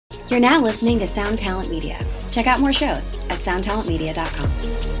You're now listening to Sound Talent Media. Check out more shows at soundtalentmedia.com.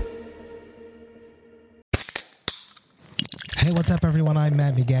 Hey, what's up, everyone? I'm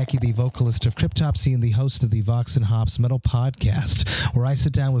Matt McGachy, the vocalist of Cryptopsy and the host of the Vox and Hops Metal Podcast, where I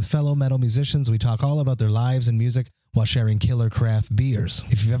sit down with fellow metal musicians. We talk all about their lives and music while sharing killer craft beers.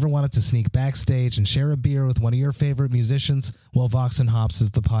 If you've ever wanted to sneak backstage and share a beer with one of your favorite musicians, well, Vox and Hops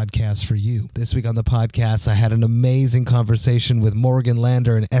is the podcast for you. This week on the podcast, I had an amazing conversation with Morgan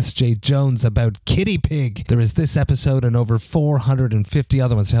Lander and S.J. Jones about Kitty Pig. There is this episode and over 450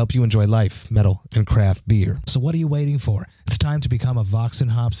 other ones to help you enjoy life, metal, and craft beer. So what are you waiting for? It's time to become a Vox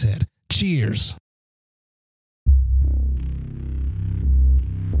and Hops head. Cheers!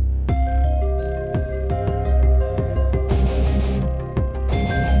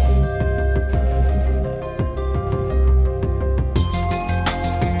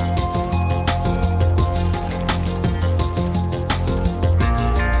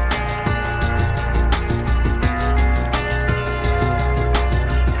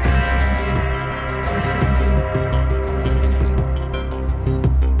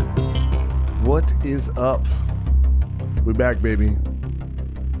 What is up? We're back, baby.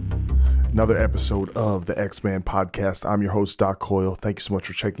 Another episode of the X-Man Podcast. I'm your host, Doc Coyle. Thank you so much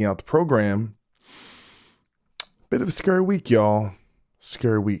for checking out the program. Bit of a scary week, y'all.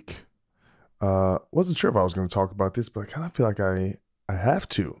 Scary week. Wasn't sure if I was going to talk about this, but I kind of feel like I have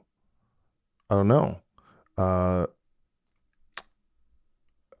to. I don't know. I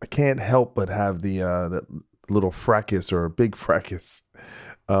can't help but have that little fracas or big fracas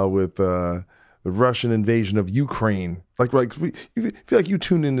with the Russian invasion of Ukraine. Like you feel like you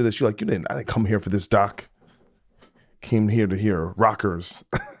tuned into this. You're like, I didn't come here for this, Doc. Came here to hear rockers.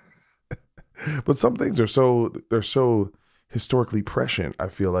 But some things are so historically prescient. I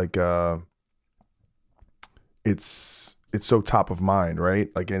feel like it's so top of mind, right?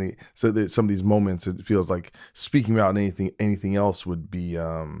 Like some of these moments, it feels like speaking about anything else would be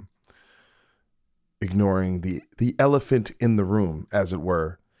ignoring the elephant in the room, as it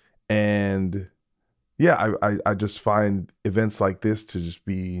were. And yeah, I just find events like this to just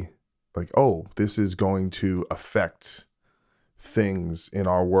be like, oh, this is going to affect things in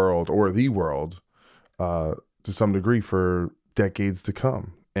our world or the world to some degree for decades to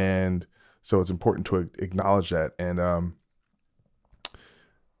come. And so it's important to acknowledge that. And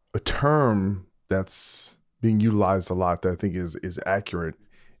a term that's being utilized a lot that I think is accurate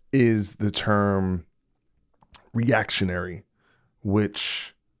is the term reactionary,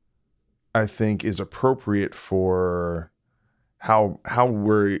 which I think is appropriate for how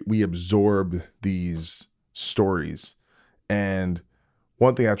we absorb these stories. And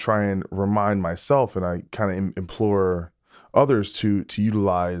one thing I try and remind myself, and I kind of implore others to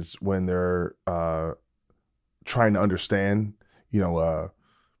utilize when they're trying to understand, world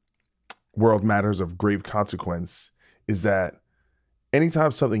matters of grave consequence, is that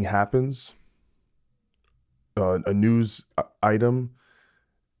anytime something happens, a news item,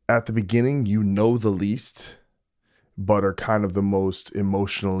 at the beginning, the least, but are kind of the most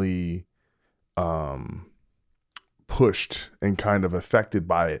emotionally pushed and kind of affected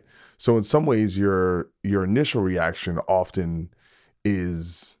by it. So in some ways, your initial reaction often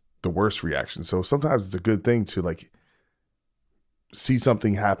is the worst reaction. So sometimes it's a good thing to like see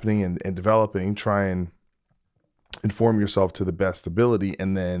something happening and developing, try and inform yourself to the best ability,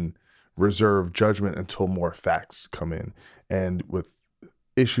 and then reserve judgment until more facts come in. And with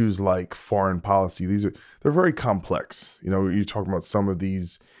issues like foreign policy, they're very complex. You're talking about some of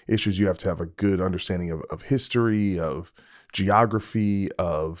these issues, you have to have a good understanding of history, of geography,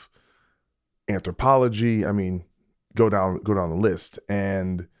 of anthropology. I mean, go down the list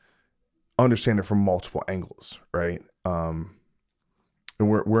and understand it from multiple angles, right? And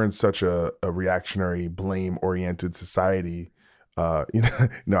we're in such a reactionary, blame-oriented society. I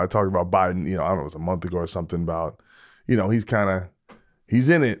talked about Biden, I don't know, it was a month ago or something about, he's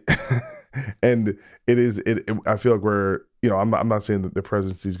in it. And I feel like we're, I'm not saying that the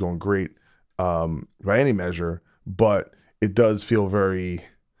presidency is going great by any measure, but it does feel very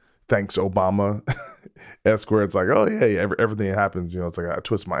thanks Obama esque, where it's like, oh yeah, everything that happens, it's like I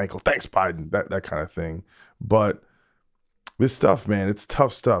twist my ankle, thanks Biden, that kind of thing. But this stuff, man, it's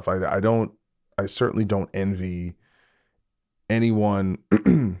tough stuff. I certainly don't envy anyone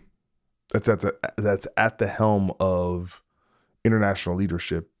that's at the helm of international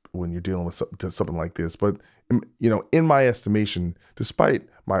leadership when you're dealing with something like this. But in my estimation, despite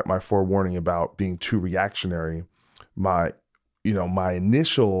my forewarning about being too reactionary, my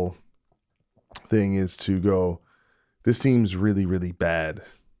initial thing is to go, this seems really, really bad.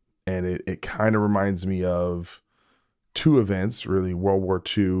 And it kind of reminds me of two events, really, World War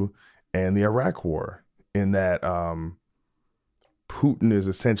II and the Iraq War, in that Putin is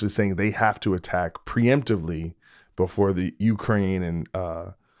essentially saying they have to attack preemptively before the Ukraine and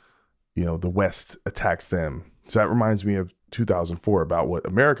the West attacks them. So that reminds me of 2004 about what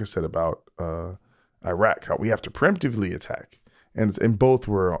America said about Iraq, how we have to preemptively attack, and both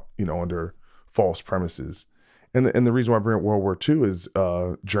were under false premises. And the reason why I bring up World War II is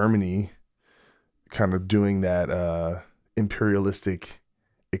Germany kind of doing that imperialistic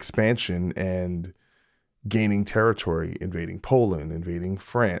expansion and gaining territory, invading Poland, invading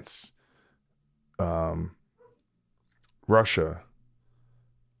France, Russia.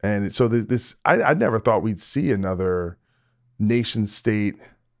 And so I never thought we'd see another nation state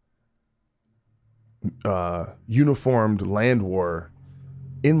uniformed land war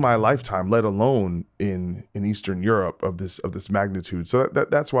in my lifetime, let alone in Eastern Europe of this magnitude. So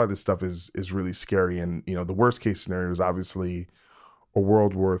that's why this stuff is really scary. And the worst case scenario is obviously a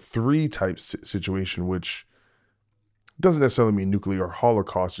World War III type situation, which doesn't necessarily mean nuclear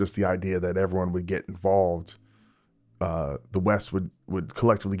holocaust, just the idea that everyone would get involved. The West would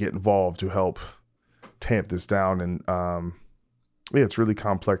collectively get involved to help tamp this down. And it's really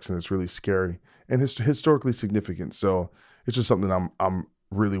complex and it's really scary and historically significant. So it's just something I'm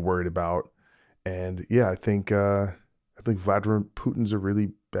really worried about. And yeah, I think Vladimir Putin's a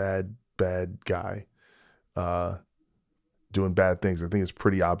really bad guy, doing bad things. I think it's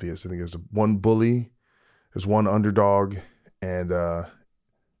pretty obvious. I think there's one bully, there's one underdog, and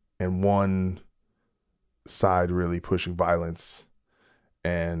one side really pushing violence.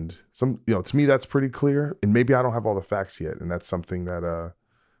 And to me, that's pretty clear. And maybe I don't have all the facts yet. And that's something that,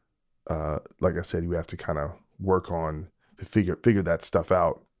 like I said, you have to kind of work on to figure that stuff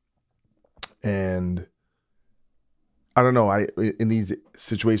out. And I don't know, in these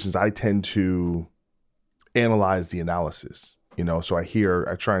situations, I tend to analyze the analysis, so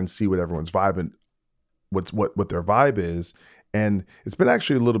I try and see what everyone's vibe and what their vibe is. And it's been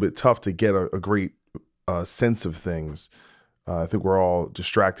actually a little bit tough to get a great sense of things. I think we're all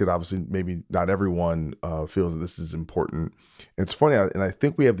distracted. Obviously, maybe not everyone feels that this is important. And it's funny, and I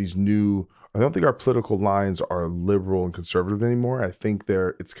think we have these new, I don't think our political lines are liberal and conservative anymore. I think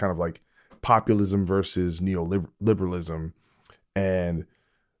it's kind of like populism versus neoliberalism. And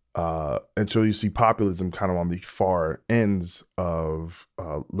so you see populism kind of on the far ends of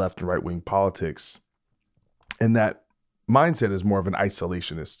left and right wing politics. And that mindset is more of an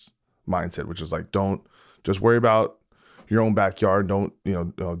isolationist mindset, which is like, don't just worry about your own backyard. Don't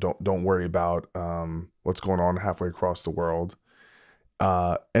worry about what's going on halfway across the world.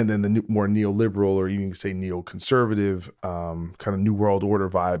 And then the more neoliberal, or even say neoconservative, kind of New World Order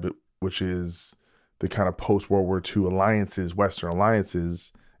vibe, which is the kind of post-World War II alliances, Western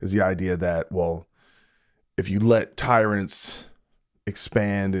alliances, is the idea that, well, if you let tyrants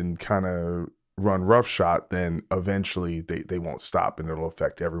expand and kind of run roughshod, then eventually they won't stop and it'll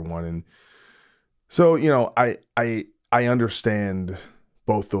affect everyone. And so, I understand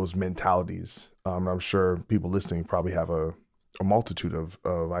both those mentalities. I'm sure people listening probably have a multitude of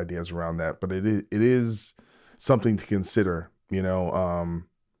ideas around that, but it is something to consider, because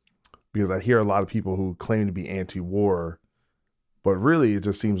I hear a lot of people who claim to be anti-war, but really it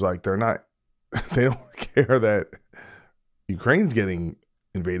just seems like they don't care that Ukraine's getting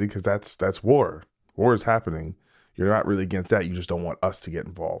invaded, because that's war. War is happening. You're not really against that. You just don't want us to get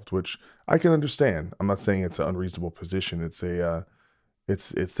involved, which I can understand. I'm not saying it's an unreasonable position. It's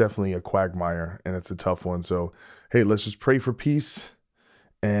it's definitely a quagmire, and it's a tough one. So, hey, let's just pray for peace,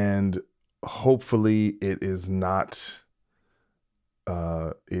 and hopefully it is not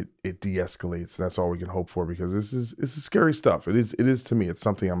it de-escalates. That's all we can hope for, because this is scary stuff. It is to me. It's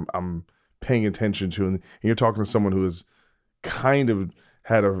something I'm paying attention to, and you're talking to someone who has kind of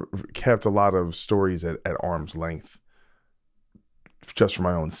kept a lot of stories at arm's length, just for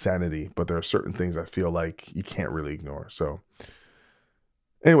my own sanity. But there are certain things I feel like you can't really ignore. So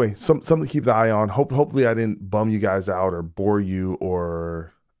anyway, something to keep the eye on. Hopefully I didn't bum you guys out or bore you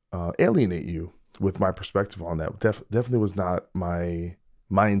or alienate you with my perspective on that. Definitely was not my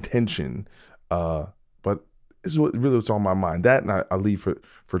intention. But this is what's on my mind. That, and I leave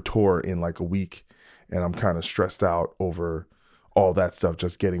for tour in like a week, and I'm kind of stressed out over all that stuff,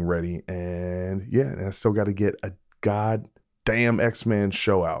 just getting ready. And yeah, and I still got to get a goddamn X-Men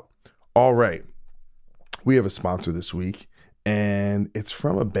show out. All right. We have a sponsor this week, and it's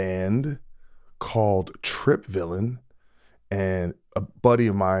from a band called Trip Villain. And a buddy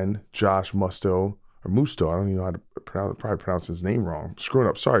of mine, Josh Musto, I don't even know how to probably pronounce his name wrong. I'm screwing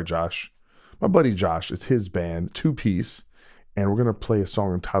up. Sorry, Josh. My buddy Josh, it's his band, 2-piece, and we're going to play a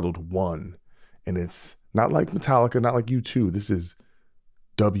song entitled One. And it's Not like Metallica, not like U2. This is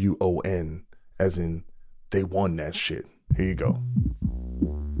WON, as in they won that shit. Here you go.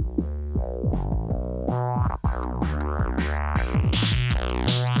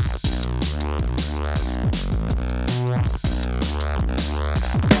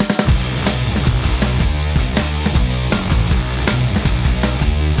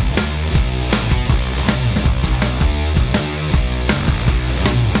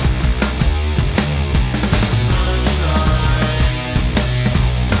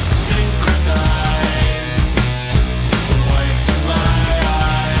 Synchronize the whites of my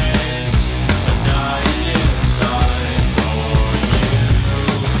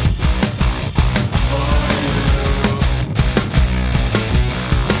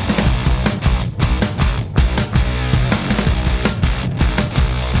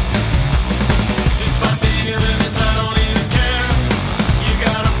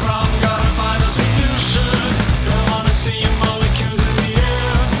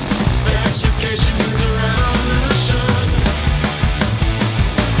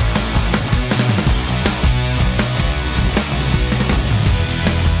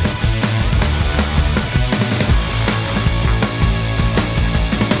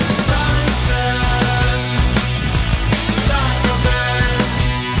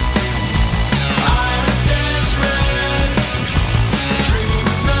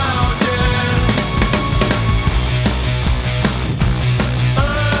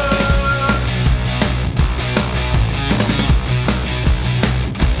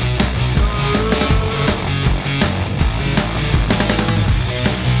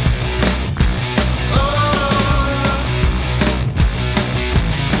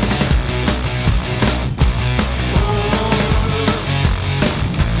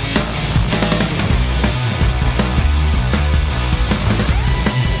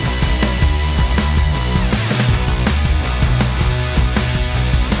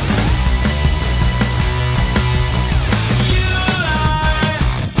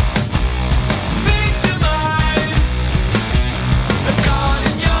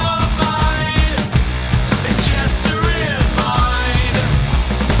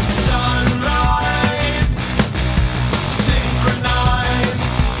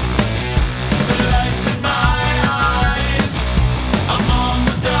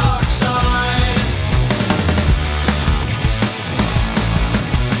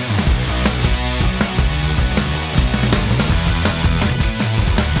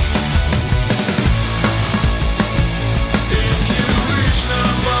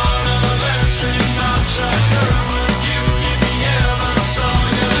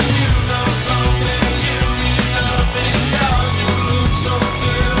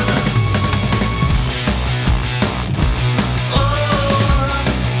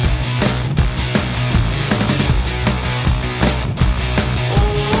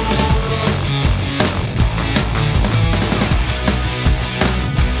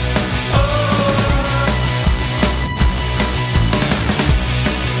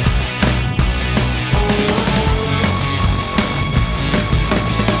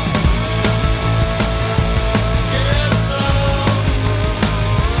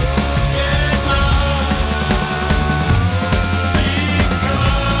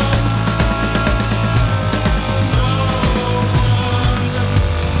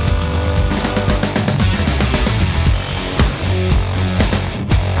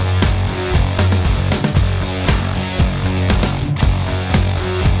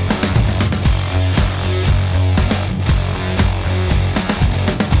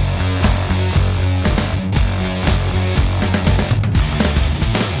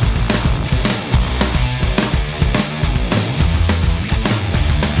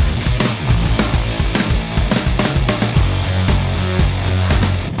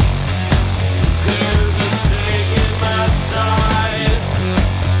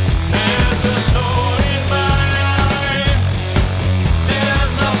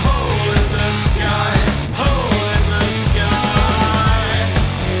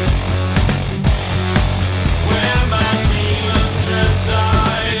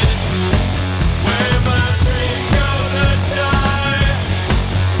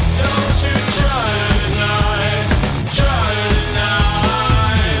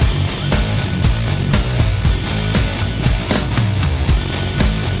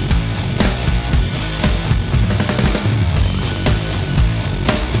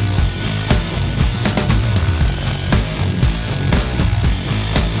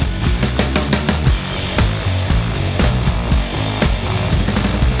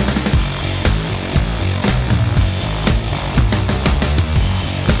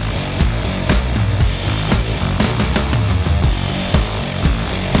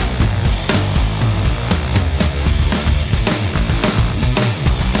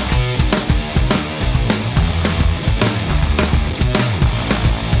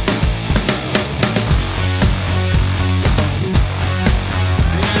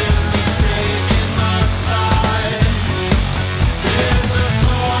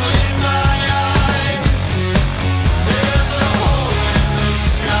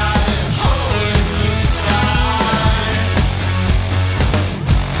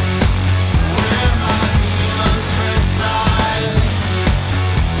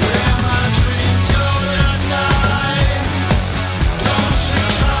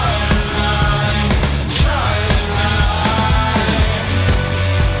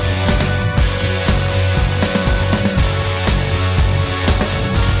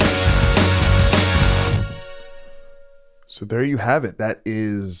there you have it. That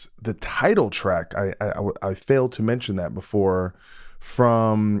is the title track. I failed to mention that before,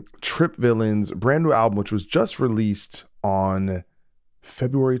 from Trip Villain's brand new album, which was just released on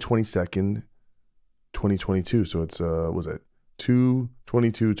February 22nd, 2022. So it's was it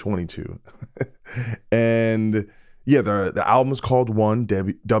 2/22/22? And yeah, the album is called One,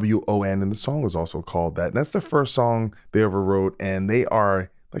 WON, and the song is also called that. And that's the first song they ever wrote. And they are,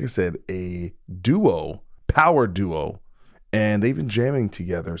 like I said, a duo, power duo. And they've been jamming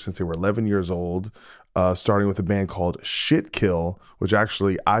together since they were 11 years old, starting with a band called Shit Kill, which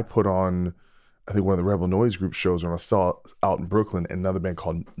actually I put on, I think, one of the Rebel Noise Group shows when I saw out in Brooklyn, and another band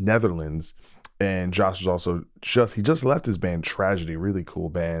called Netherlands. And Josh was also he just left his band Tragedy, really cool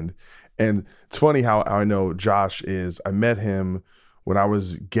band. And it's funny how I know Josh is, I met him when I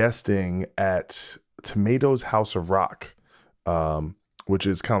was guesting at Tomatoes House of Rock, which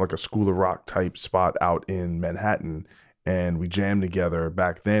is kind of like a School of Rock type spot out in Manhattan. And we jammed together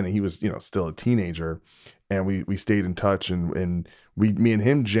back then, and he was, still a teenager, and we stayed in touch, and me and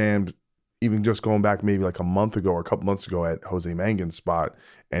him jammed even just going back maybe like a month ago or a couple months ago at Jose Mangan's spot.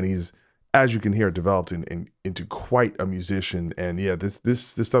 And he's, as you can hear, developed into quite a musician. And yeah, this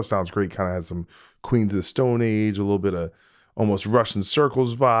stuff sounds great. Kind of has some Queens of the Stone Age, a little bit of almost Russian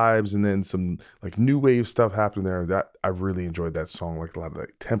Circles vibes, and then some like new wave stuff happening there. That I really enjoyed that song, like a lot of the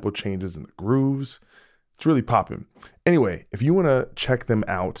tempo changes and the grooves. It's really popping. Anyway, if you want to check them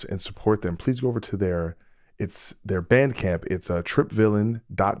out and support them, please go over to their Bandcamp. It's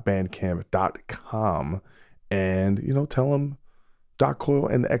tripvillain.bandcamp.com, and tell them Doc Coyle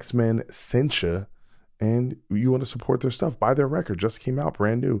and the X-Men sent you, and you want to support their stuff. Buy their record, just came out,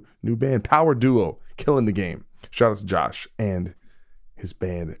 brand new band, power duo, killing the game. Shout out to Josh and his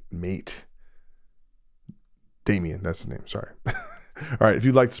band mate Damien. That's his name. Sorry. All right, if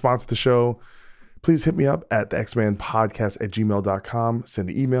you'd like to sponsor the show, please hit me up at the xmanpodcast@gmail.com. Send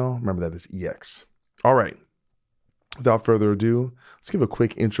an email. Remember, that is EX. All right. Without further ado, let's give a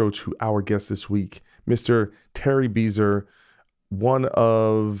quick intro to our guest this week, Mr. Terry Bezer. Has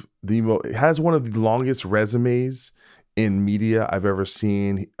one of the longest resumes in media I've ever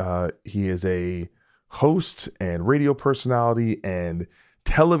seen. He is a host and radio personality and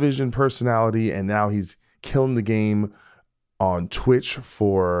television personality, and now he's killing the game on Twitch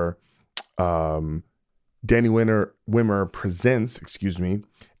for Danny Wimmer Presents,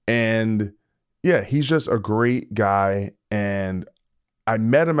 and yeah, he's just a great guy. And I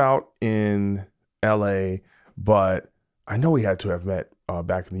met him out in LA, but I know he had to have met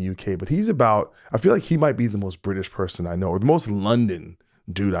back in the UK. But I feel like he might be the most British person I know, or the most London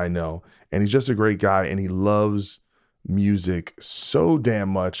dude I know. And he's just a great guy, and he loves music so damn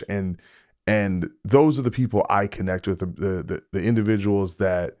much. And those are the people I connect with, the individuals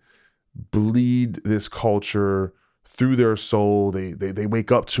that bleed this culture through their soul. They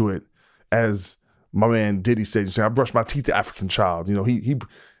wake up to it, as my man Diddy said. I brush my teeth to African Child. He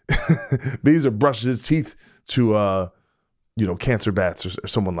Bezer brushes his teeth to Cancer Bats or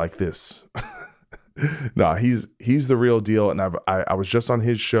someone like this. No, he's the real deal. And I was just on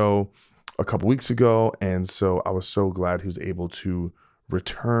his show a couple weeks ago, and so I was so glad he was able to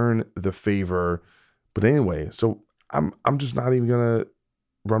return the favor. But anyway, so I'm just not even gonna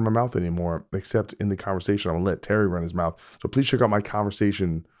run my mouth anymore, except in the conversation. I'm gonna let Terry run his mouth. So please check out my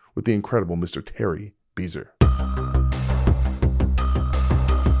conversation with the incredible Mr. Terry Bezer.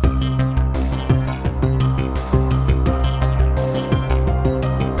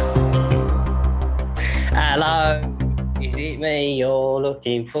 Hello, is it me you're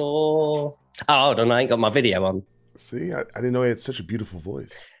looking for? Oh, hold on, I ain't got my video on. See, I didn't know he had such a beautiful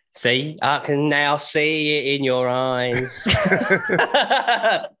voice. See, I can now see it in your eyes.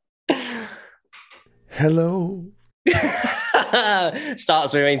 Hello.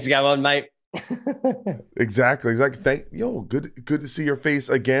 Starts with me to go on, mate. Exactly. Good to see your face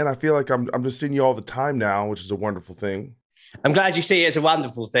again. I feel like I'm just seeing you all the time now, which is a wonderful thing. I'm glad you see it as a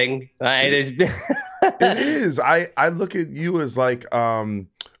wonderful thing. It is. I look at you as like a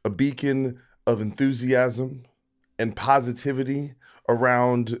beacon of enthusiasm and positivity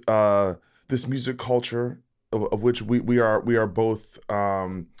around this music culture of which we are both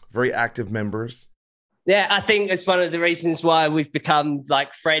very active members. Yeah, I think it's one of the reasons why we've become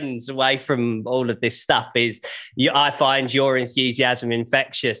like friends away from all of this stuff is I find your enthusiasm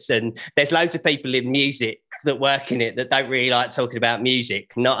infectious, and there's loads of people in music that work in it that don't really like talking about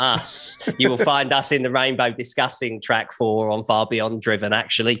music, not us. You will find us in the Rainbow discussing track 4 on Far Beyond Driven,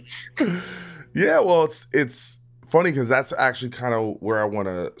 actually. Yeah, well, it's funny because that's actually kind of where I want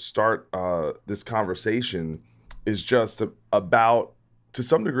to start this conversation, is just about, to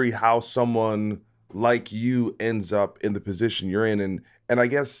some degree, how someone like you ends up in the position you're in, and I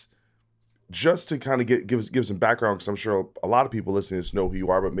guess just to kind of give some background, because I'm sure a lot of people listening to this know who you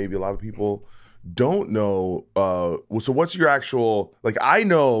are, but maybe a lot of people don't know. So what's your actual, like, I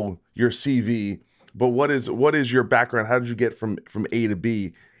know your CV, but what is your background? How did you get from A to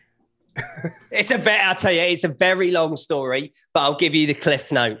B? I'll tell you, it's a very long story, but I'll give you the cliff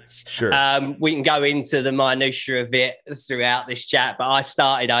notes. Sure. We can go into the minutiae of it throughout this chat, but I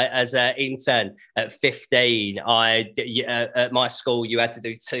started as an intern at 15. At my school, you had to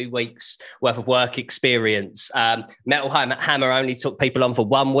do 2 weeks worth of work experience. Metal Hammer only took people on for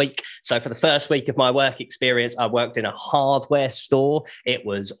 1 week. So for the first week of my work experience, I worked in a hardware store. It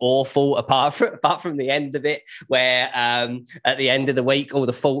was awful, apart from the end of it, where at the end of the week, all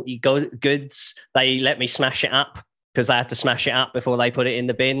the faulty goods, they let me smash it up, because they had to smash it up before they put it in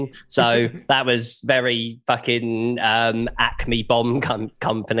the bin. So that was very fucking Acme bomb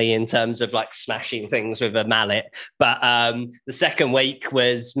company in terms of like smashing things with a mallet. But the second week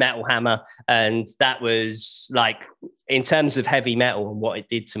was Metal Hammer, and that was like, in terms of heavy metal and what it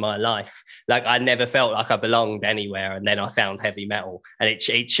did to my life, like I never felt like I belonged anywhere, and then I found heavy metal, and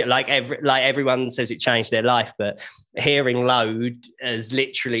it like everyone says it changed their life, but hearing Load has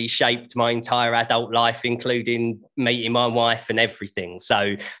literally shaped my entire adult life, including meeting my wife and everything.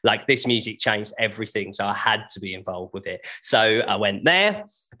 So like this music changed everything, so I had to be involved with it. So I went there,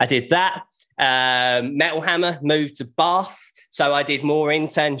 I did that. Metal Hammer moved to Bath, so I did more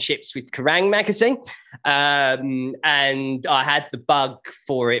internships with Kerrang magazine, and I had the bug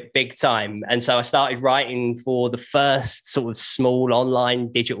for it big time, and so I started writing for the first sort of small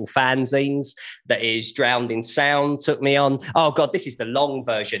online digital fanzines. That is Drowned in Sound took me on. Oh god, this is the long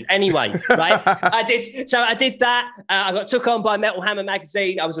version. Anyway, right? I did that. I got took on by Metal Hammer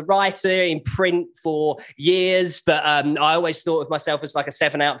magazine. I was a writer in print for years, but I always thought of myself as like a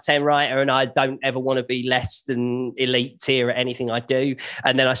 7 out of 10 writer, and I don't ever want to be less than elite tier at anything I do.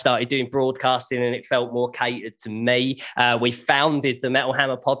 And then I started doing broadcasting, and it felt more catered to me. We founded the Metal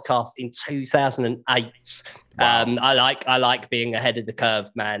Hammer podcast in 2008. Wow. I like being ahead of the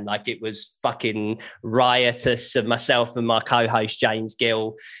curve, man. Like it was fucking riotous. And myself and my co-host James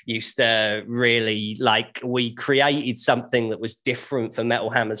Gill used to really we created something that was different for Metal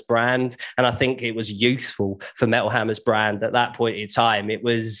Hammer's brand, and I think it was youthful for Metal Hammer's brand at that point in time. It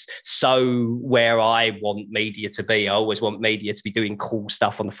was so where I want media to be. I always want media to be doing cool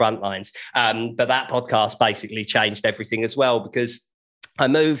stuff on the front lines. But that podcast basically changed everything as well, because I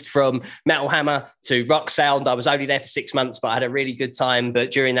moved from Metal Hammer to Rock Sound. I was only there for 6 months, but I had a really good time.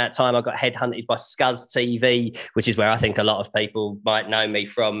 But during that time, I got headhunted by Scuzz TV, which is where I think a lot of people might know me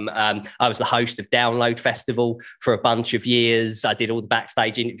from. I was the host of Download Festival for a bunch of years. I did all the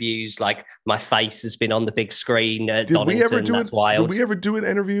backstage interviews. Like my face has been on the big screen at Donington. That's wild. Did we ever do an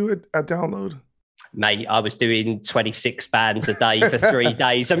interview at Download? Mate, I was doing 26 bands a day for 3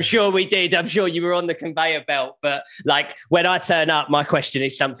 days. I'm sure we did. I'm sure you were on the conveyor belt. But like when I turn up, my question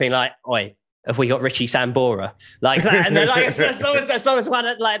is something like, "Oi, have we got Richie Sambora?" Like that. And then like as long as one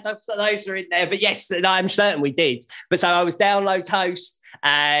like those are in there. But yes, I'm certain we did. But so I was Downloads host,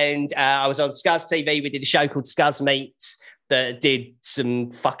 and I was on Scuzz TV. We did a show called Scuzz Meets that did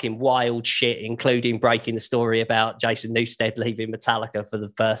some fucking wild shit, including breaking the story about Jason Newsted leaving Metallica for the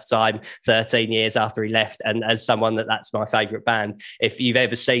first time 13 years after he left. And as someone that's my favorite band, if you've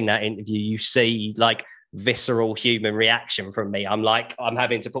ever seen that interview, you see like visceral human reaction from me. I'm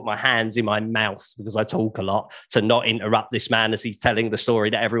having to put my hands in my mouth because I talk a lot to not interrupt this man as he's telling the story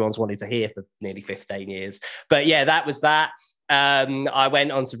that everyone's wanted to hear for nearly 15 years. But yeah, that was that. I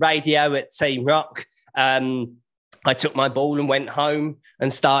went on to radio at Team Rock. I took my ball and went home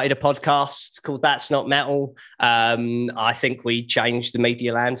and started a podcast called That's Not Metal. I think we changed the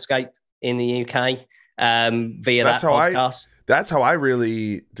media landscape in the UK via that podcast. That's how I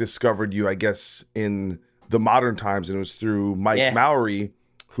really discovered you, I guess, in the modern times. And it was through Mike Mowry,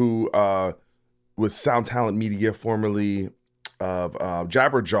 who was Sound Talent Media, formerly of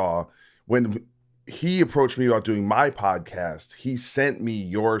Jabberjaw. When he approached me about doing my podcast, he sent me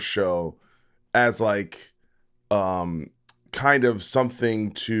your show as kind of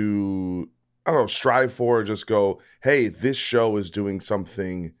something to, I don't know, strive for, or just go, hey, this show is doing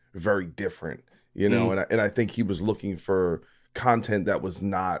something very different, you know? And I think he was looking for content that was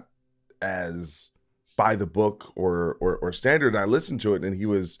not as by the book or standard. And I listened to it, and he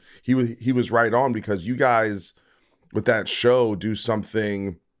was right on, because you guys with that show do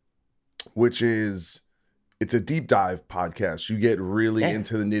something which is, it's a deep dive podcast. You get really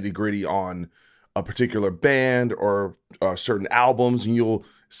into the nitty gritty on a particular band or certain albums, and you'll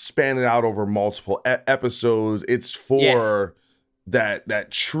span it out over multiple episodes. It's for that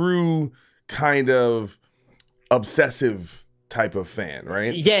true kind of obsessive type of fan,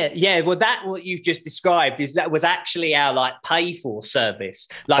 right? Yeah. Well, that what you've just described that was actually our like pay for service.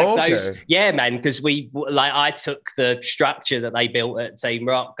 Like those, yeah, man. Because I took the structure that they built at Team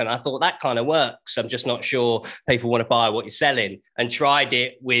Rock, and I thought that kind of works. I'm just not sure people want to buy what you're selling, and tried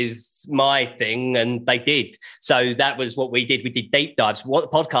it with my thing, and they did. So that was what we did. We did deep dives. What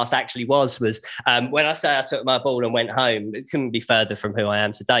the podcast actually was when I say I took my ball and went home, it couldn't be further from who I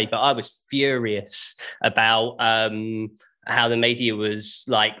am today. But I was furious about how the media was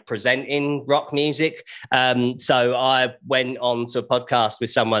like presenting rock music. So I went on to a podcast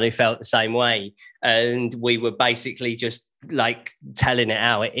with someone who felt the same way. And we were basically just like telling it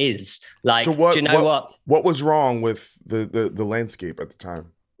how it is. Like, so do you know what? What was wrong with the landscape at the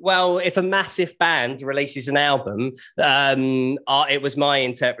time? Well, if a massive band releases an album, it was my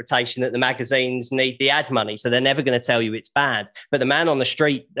interpretation that the magazines need the ad money, so they're never going to tell you it's bad. But the man on the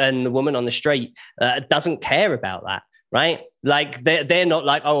street and the woman on the street doesn't care about that. Right? Like they're not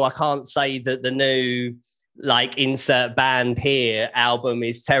like, oh, I can't say that the new like insert band here album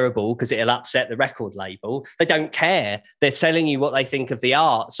is terrible because it'll upset the record label. They don't care. They're selling you what they think of the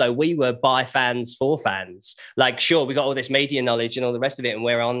art. So we were by fans for fans. Like, sure, we got all this media knowledge and all the rest of it, and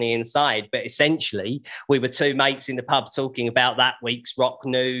we're on the inside. But essentially, we were two mates in the pub talking about that week's rock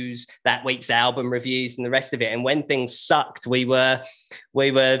news, that week's album reviews, and the rest of it. And when things sucked, we were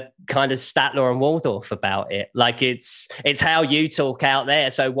kind of Statler and Waldorf about it. Like it's how you talk out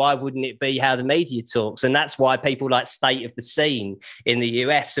there. So why wouldn't it be how the media talks? And that's why people like State of the Scene in the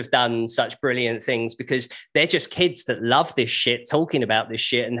US have done such brilliant things, because they're just kids that love this shit, talking about this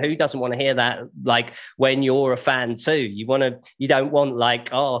shit. And who doesn't want to hear that? Like when you're a fan too, you don't want like,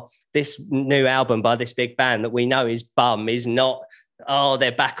 oh, this new album by this big band that we know is bum is not, oh,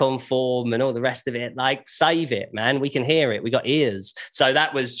 they're back on form and all the rest of it. Like, save it, man. We can hear it. We got ears. So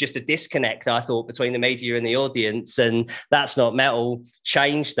that was just a disconnect, I thought, between the media and the audience. And That's Not Metal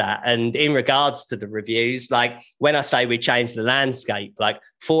changed that. And in regards to the reviews, like when I say we changed the landscape, like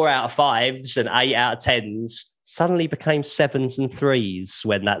 4 out of 5s and 8 out of 10s suddenly became 7s and 3s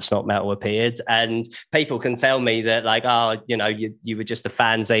when That's Not Metal appeared. And people can tell me that like, oh, you were just a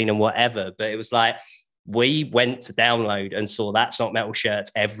fanzine and whatever. But it was like, we went to download and saw That's Not Metal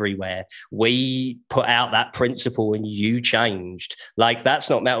shirts everywhere. We put out that principle and you changed. Like That's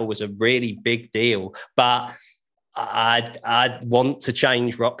Not Metal was a really big deal, but I want to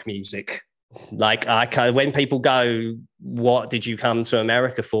change rock music. Like when people go, what did you come to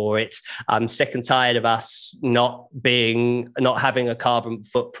America for? I'm sick and tired of us not having a carbon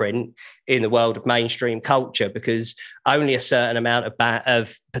footprint in the world of mainstream culture, because only a certain amount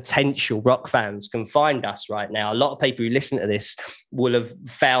of potential rock fans can find us right now. A lot of people who listen to this will have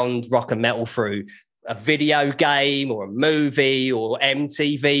found rock and metal through a video game or a movie or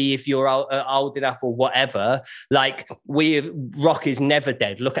MTV if you're old enough or whatever. Like rock is never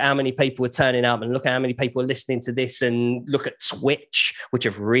dead. Look at how many people are turning up, and look at how many people are listening to this, and look at Twitch, which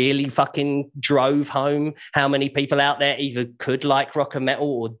have really fucking drove home how many people out there either could like rock and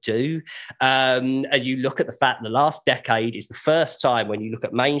metal or do. And you look at the fact the last decade is the first time when you look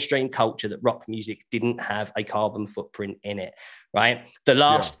at mainstream culture that rock music didn't have a carbon footprint in it. Right. The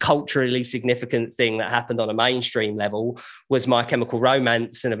last culturally significant thing that happened on a mainstream level was My Chemical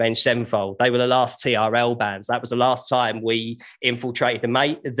Romance and Avenged Sevenfold. They were the last TRL bands. That was the last time we infiltrated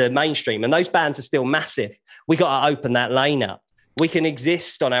the mainstream. And those bands are still massive. We got to open that lane up. We can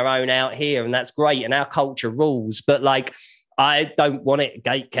exist on our own out here, and that's great. And our culture rules. But like, I don't want it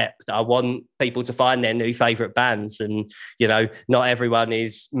gatekept. I want people to find their new favorite bands. And, not everyone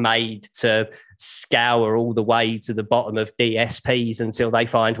is made to scour all the way to the bottom of DSPs until they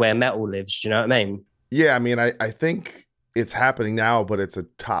find where metal lives. Do you know what I mean? Yeah, I mean, I think it's happening now, but it's a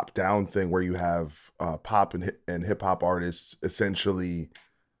top-down thing where you have pop and hip-hop artists essentially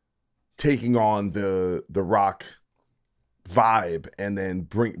taking on the rock vibe and then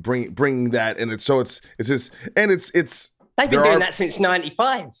bring that. And it's they've been doing that since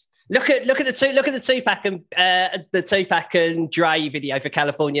 '95. Look at the Tupac and the Tupac and Dre video for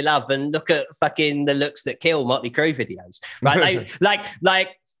California Love, and look at fucking the Looks That Kill Motley Crue videos. Right?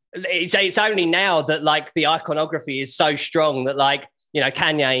 It's only now that like the iconography is so strong that like,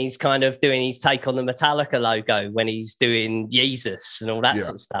 Kanye's kind of doing his take on the Metallica logo when he's doing Yeezus and all that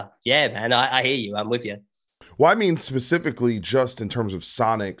sort of stuff. Yeah, man, I hear you. I'm with you. Well, I mean specifically just in terms of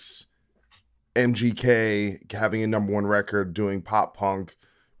Sonics. MGK having a #1 record, doing pop punk.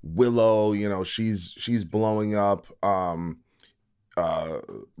 Willow, she's blowing up.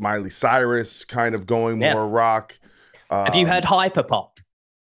 Miley Cyrus kind of going more rock. Have you heard Hyperpop?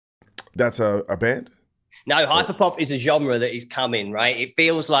 That's a band? No, hyperpop is a genre that is coming, right? It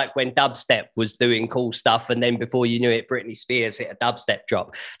feels like when dubstep was doing cool stuff, and then before you knew it, Britney Spears hit a dubstep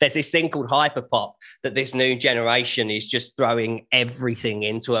drop. There's this thing called hyperpop that this new generation is just throwing everything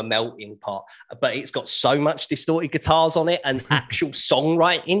into a melting pot, but it's got so much distorted guitars on it and actual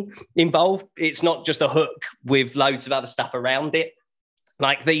songwriting involved. It's not just a hook with loads of other stuff around it.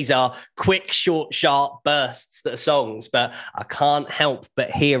 Like, these are quick, short, sharp bursts that are songs, but I can't help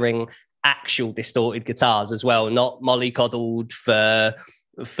but hearing actual distorted guitars as well, not mollycoddled for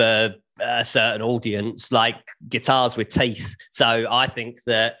a certain audience, like guitars with teeth. So I think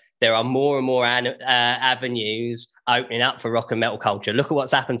that there are more and more avenues opening up for rock and metal culture. Look at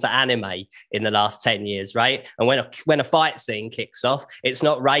what's happened to anime in the last 10 years, right? And when a fight scene kicks off, it's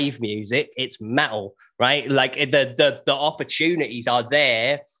not rave music, it's metal, right? Like, the opportunities are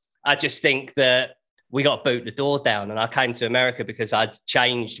there. I just think that we got boot the door down, and I came to America because I'd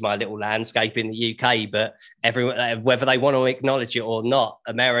changed my little landscape in the UK. But everyone, whether they want to acknowledge it or not,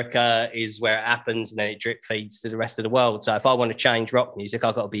 America is where it happens, and then it drip feeds to the rest of the world. So if I want to change rock music,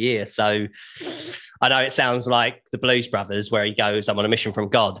 I've got to be here. So I know it sounds like the Blues Brothers, where he goes, I'm on a mission from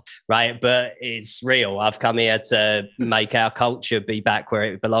God, right? But it's real. I've come here to make our culture be back where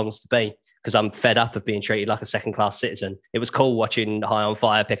it belongs to be, because I'm fed up of being treated like a second-class citizen. It was cool watching High on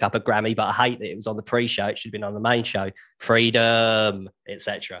Fire pick up a Grammy, but I hate that it was on the pre-show. It should have been on the main show. Freedom,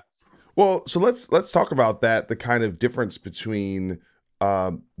 etc. Well, so let's talk about that, the kind of difference between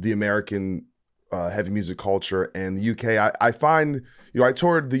the American heavy music culture and the UK. I find, I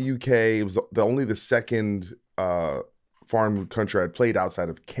toured the UK. It was only the second foreign country I'd played outside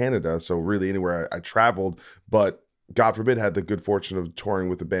of Canada, so really anywhere I traveled, but God forbid, had the good fortune of touring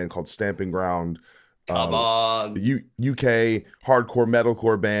with a band called Stamping Ground. Come on. UK hardcore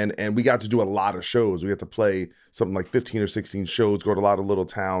metalcore band. And we got to do a lot of shows. We got to play something like 15 or 16 shows, go to a lot of little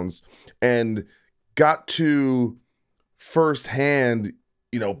towns, and got to firsthand,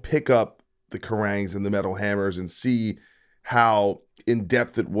 pick up the Kerrangs and the Metal Hammers and see how in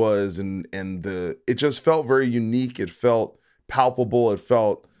depth it was. And it just felt very unique. It felt palpable. It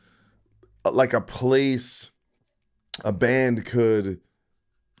felt like a place a band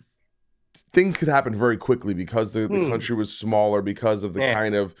things could happen very quickly because the country was smaller, because of the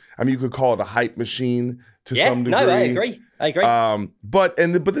kind of, you could call it a hype machine to some degree. No, I agree. But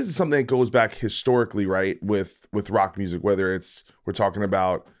this is something that goes back historically, right? With rock music, whether we're talking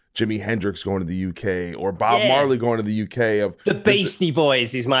about Jimi Hendrix going to the UK or Bob Marley going to the UK. The Beastie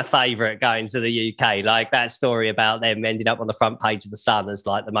Boys is my favourite going to the UK. Like, that story about them ending up on the front page of the Sun as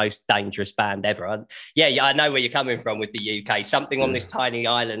like the most dangerous band ever. I know where you're coming from with the UK. Something on this tiny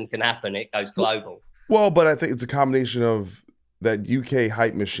island can happen. It goes global. Well, but I think it's a combination of that UK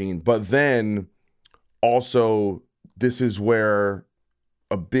hype machine, but then also this is where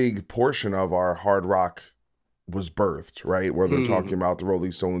a big portion of our hard rock was birthed, right? Where they're talking about the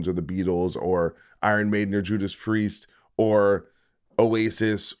Rolling Stones or the Beatles or Iron Maiden or Judas Priest or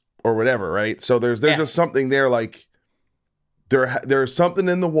Oasis or whatever, right? So there's just something there, like there's something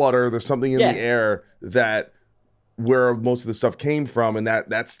in the water, there's something in the air that where most of the stuff came from, and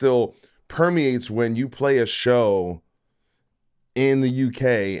that still permeates when you play a show in the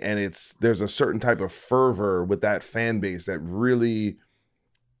UK, and there's a certain type of fervor with that fan base that really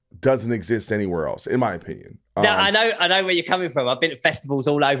doesn't exist anywhere else, in my opinion. No, I know where you're coming from. I've been at festivals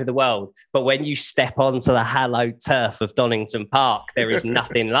all over the world, but when you step onto the hallowed turf of Donington Park, there is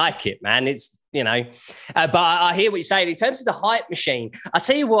nothing like it, man. It's, but I hear what you're saying in terms of the hype machine. I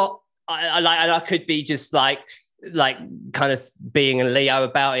tell you what, I like, and I could be just like kind of being a Leo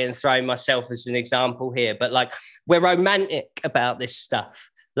about it and throwing myself as an example here, but like, we're romantic about this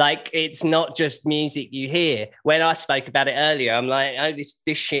stuff. Like, it's not just music you hear. When I spoke about it earlier, I'm like, oh,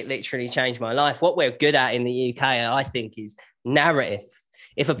 this shit literally changed my life. What we're good at in the UK, I think, is narrative.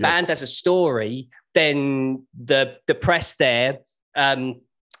 If a band has a story, then the press there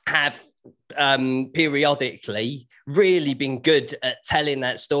have periodically really been good at telling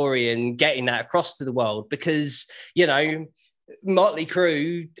that story and getting that across to the world, because, Motley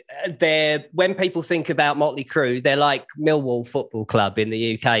Crue, when people think about Motley Crue, they're like Millwall Football Club in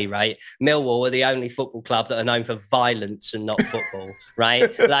the UK, right? Millwall are the only football club that are known for violence and not football,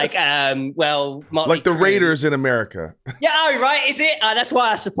 right? Like, Motley like the Crue, Raiders in America. Yeah, oh, right, is it? That's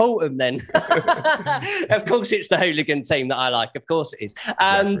why I support them then. Of course, it's the hooligan team that I like. Of course it is.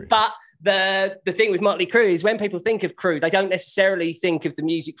 Exactly. But the thing with Motley Crue is when people think of Crue, they don't necessarily think of the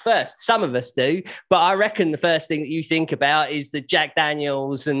music first. Some of us do, but I reckon the first thing that you think about is the Jack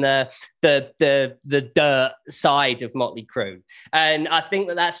Daniels and the dirt side of Motley Crue. And I think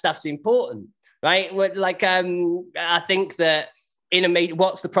that stuff's important, right? Like, I think that in a media,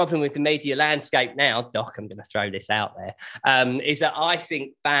 what's the problem with the media landscape now, Doc? I'm going to throw this out there. Is that I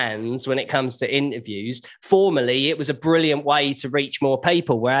think bands, when it comes to interviews, formerly it was a brilliant way to reach more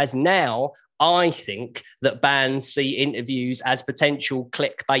people, whereas now I think that bands see interviews as potential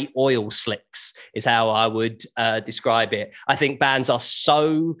clickbait oil slicks, is how I would describe it. I think bands are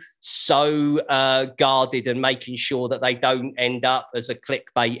so guarded and making sure that they don't end up as a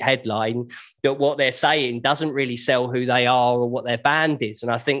clickbait headline, that what they're saying doesn't really sell who they are or what their band is.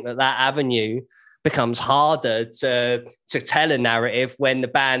 And I think that avenue becomes harder to tell a narrative when the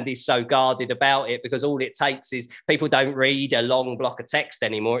band is so guarded about it, because all it takes is people don't read a long block of text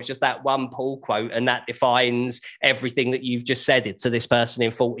anymore. It's just that one pull quote, and that defines everything that you've just said it to this person in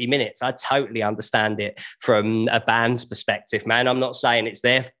 40 minutes. I totally understand it from a band's perspective, man. I'm not saying it's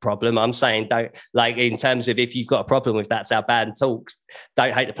their problem. I'm saying don't, like, in terms of if you've got a problem with that's how band talks,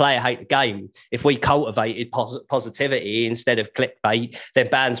 don't hate the player, hate the game. If we cultivated positivity instead of clickbait, then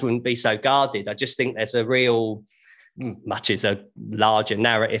bands wouldn't be so guarded. I just think there's a real, much is a larger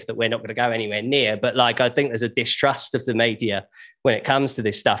narrative that we're not going to go anywhere near, but like I think there's a distrust of the media when it comes to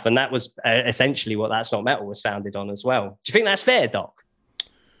this stuff, and that was essentially what That's Not Metal was founded on as well. Do you think that's fair, Doc?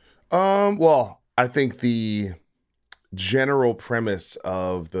 Well, I think the general premise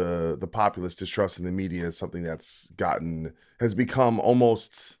of the populist distrust in the media is something has become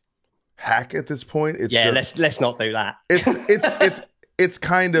almost hack at this point. It's let's not do that. It's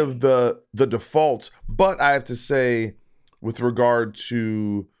kind of the default, but I have to say, with regard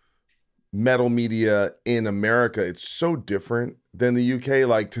to metal media in America, it's so different than the UK,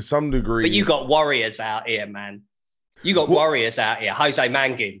 like to some degree. But you got warriors out here, man. You got warriors out here. Jose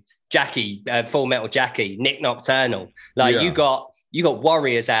Mangin, Jackie, Full Metal Jackie, Nick Nocturnal. Like you got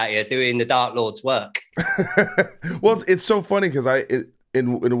warriors out here doing the Dark Lord's work. Well, it's so funny because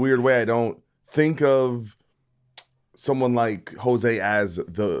in a weird way, I don't think of someone like Jose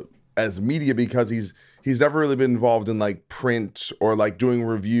as media, because he's never really been involved in like print or like doing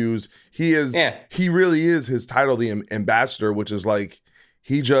reviews. He really is, his title, the ambassador, which is like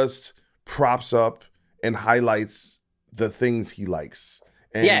he just props up and highlights the things he likes.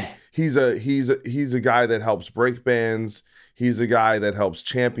 And he's a guy that helps break bands. He's a guy that helps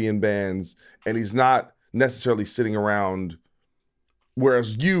champion bands, and he's not necessarily sitting around.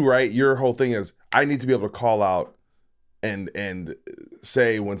 Whereas your whole thing is, I need to be able to call out and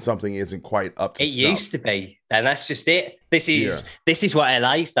say when something isn't quite up to snuff. It used to be, and that's just it. This is what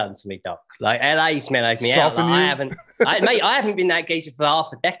LA's done to me, Doc. Like LA's mellowed me out. Like, I haven't been that geezer for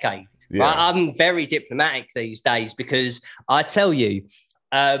half a decade. Yeah. Right? I'm very diplomatic these days, because I tell you,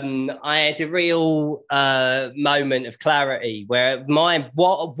 I had a real moment of clarity where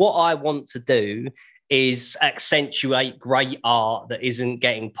what I want to do is accentuate great art that isn't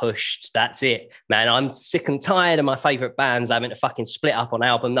getting pushed. That's it, man. I'm sick and tired of my favorite bands having to fucking split up on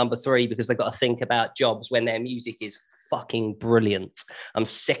album number 3 because they've got to think about jobs when their music is fucking brilliant. I'm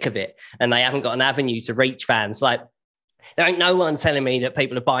sick of it. And they haven't got an avenue to reach fans. Like, there ain't no one telling me that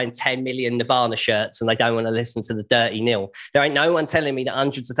people are buying 10 million Nirvana shirts and they don't want to listen to the Dirty Nil. There ain't no one telling me that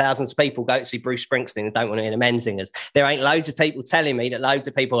hundreds of thousands of people go to see Bruce Springsteen and don't want to hear the Menzingers. There ain't loads of people telling me that loads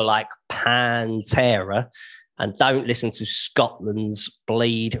of people are like Pantera and don't listen to Scotland's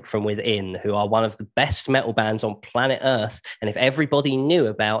Bleed From Within, who are one of the best metal bands on planet Earth. And if everybody knew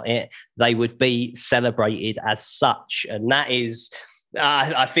about it, they would be celebrated as such. And that is...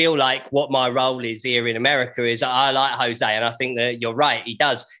 I feel like what my role is here in America is I like Jose, and I think that you're right. He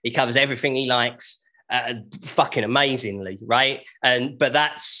does. He covers everything he likes fucking amazingly, right? But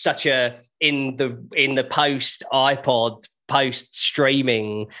that's such a in the post iPod, post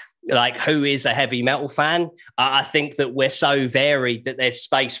streaming, like, who is a heavy metal fan? I think that we're so varied that there's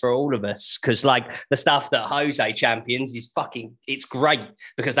space for all of us, because like the stuff that Jose champions is it's great,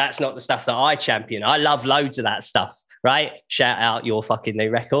 because that's not the stuff that I champion. I love loads of that stuff. Right? Shout out your fucking new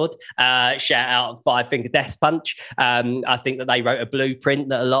record. Shout out Five Finger Death Punch. I think that they wrote a blueprint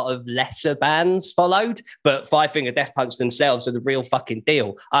that a lot of lesser bands followed, but Five Finger Death Punch themselves are the real fucking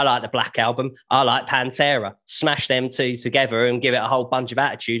deal. I like the Black Album. I like Pantera. Smash them two together and give it a whole bunch of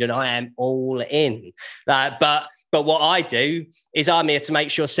attitude, and I am all in. But what I do is I'm here to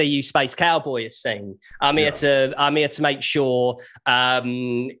make sure CU Space Cowboy is seen. I'm here to make sure as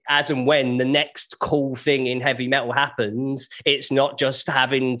and when the next cool thing in heavy metal happens, it's not just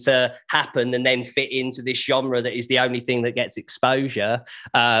having to happen and then fit into this genre that is the only thing that gets exposure.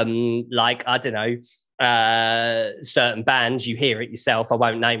 Like, I don't know, certain bands, you hear it yourself, I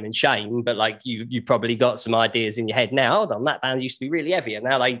won't name and shame, but like you probably got some ideas in your head now. Hold on, that band used to be really heavy and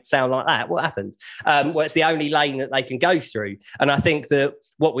now they sound like that. What happened? Well, it's the only lane that they can go through. And I think that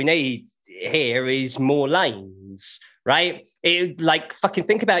what we need here is more lanes, right? It like fucking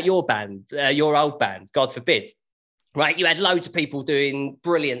think about your band, your old band, God forbid. Right, you had loads of people doing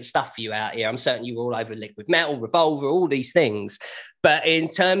brilliant stuff for you out here. I'm certain you were all over Liquid Metal, Revolver, all these things. But in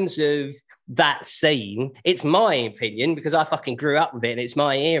terms of that scene, it's my opinion, because I fucking grew up with it and it's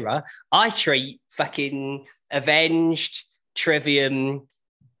my era. I treat fucking Avenged, Trivium,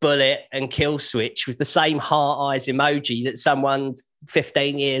 Bullet and Kill Switch with the same heart eyes emoji that someone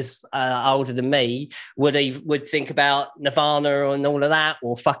 15 years older than me would think about Nirvana and all of that,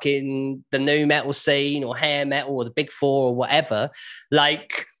 or fucking the new metal scene or hair metal or the Big Four or whatever.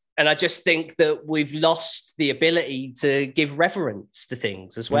 Like, and I just think that we've lost the ability to give reverence to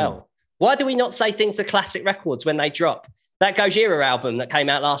things as well. Why do we not say things are classic records when they drop? That Gojira album that came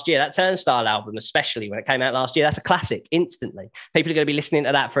out last year, that Turnstile album, especially when it came out last year, that's a classic instantly. People are going to be listening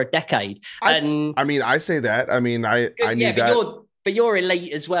to that for a decade. I mean, I say that. I mean, I need that. But you're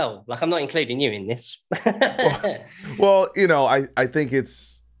elite as well. Like, I'm not including you in this. well, you know, I think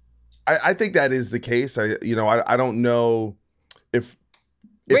it's, I think that is the case. I don't know if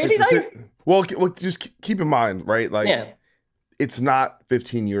really though? Well, just keep in mind, right? Like, it's not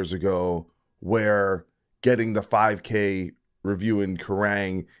 15 years ago where getting the 5K review in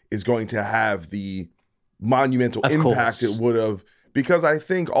Kerrang is going to have the monumental impact it would have, because I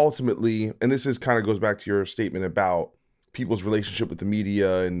think ultimately, and this is kind of goes back to your statement about people's relationship with the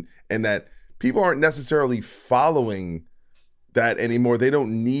media and that people aren't necessarily following that anymore. They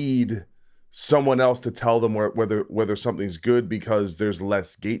don't need someone else to tell them whether something's good, because there's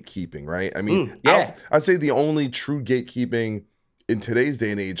less gatekeeping, right? I mean, I'd say the only true gatekeeping in today's day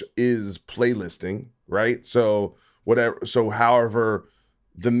and age is playlisting, right? So however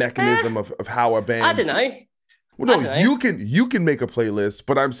the mechanism of how a band, I don't know. Well, no, you can make a playlist,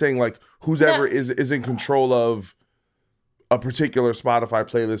 but I'm saying like whoever is in control of a particular Spotify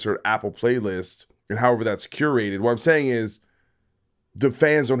playlist or Apple playlist, and however that's curated. What I'm saying is the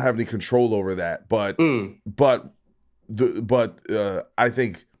fans don't have any control over that, but I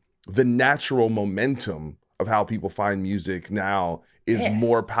think the natural momentum of how people find music now is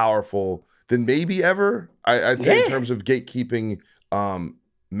more powerful than maybe ever. I'd say in terms of gatekeeping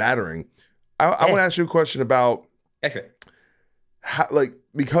mattering. I want to ask you a question about how, like,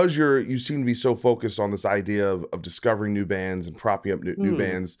 because you seem to be so focused on this idea of discovering new bands and propping up new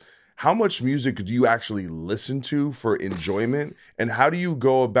bands. How much music do you actually listen to for enjoyment, and how do you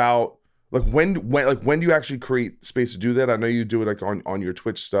go about when do you actually create space to do that? I know you do it like on your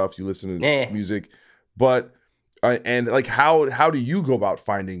Twitch stuff. You listen to music, but and like how do you go about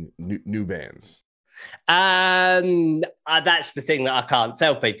finding new bands? That's the thing that I can't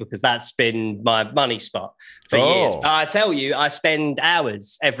tell people, because that's been my money spot for years. But I tell you, I spend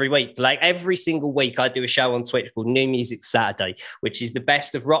hours every week. Like every single week, I do a show on Twitch called New Music Saturday, which is the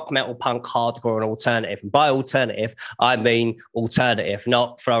best of rock, metal, punk, hardcore, and alternative. And by alternative, I mean alternative,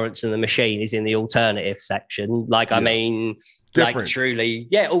 not Florence and the Machine is in the alternative section. Like, I mean, different. Like truly,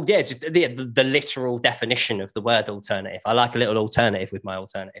 just the literal definition of the word alternative. I like a little alternative with my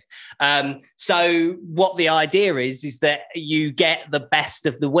alternative. So what the idea is that you get the best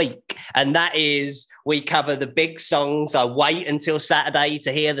of the week, and that is we cover the big songs. I wait until Saturday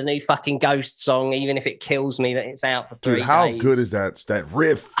to hear the new fucking Ghost song, even if it kills me that it's out for 3 days. How good is that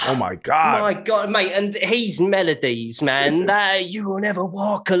riff? Oh my god, mate! And his melodies, man, that "You Will Never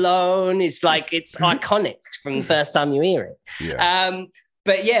Walk Alone" is like, it's iconic from the first time you hear it. Yeah.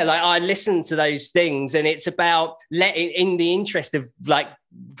 But yeah, like I listen to those things, and it's about letting, in the interest of like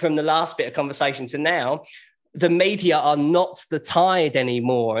from the last bit of conversation to now, the media are not the tide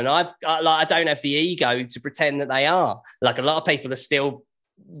anymore, and I don't have the ego to pretend that they are. Like a lot of people are still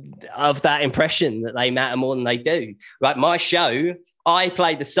of that impression that they matter more than they do. Like my show, I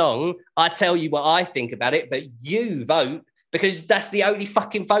play the song, I tell you what I think about it, but you vote, because that's the only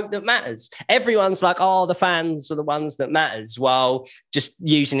fucking vote that matters. Everyone's like, oh, the fans are the ones that matters, while just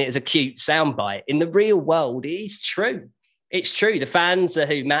using it as a cute soundbite. In the real world, it is true. It's true. The fans are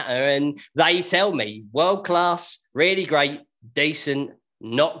who matter, and they tell me world class, really great, decent,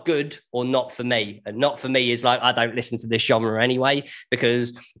 not good, or not for me. And not for me is like, I don't listen to this genre anyway,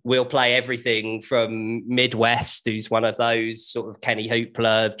 because we'll play everything from Midwest, who's one of those sort of Kenny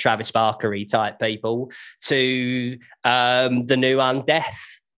Hoopla, Travis Barker-y type people, to the new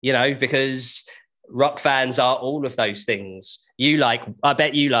Undeath, because rock fans are all of those things. I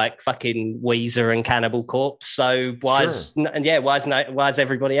bet you like fucking Weezer and Cannibal Corpse. So why is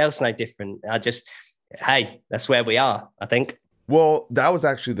everybody else no different? Hey, that's where we are, I think. Well, that was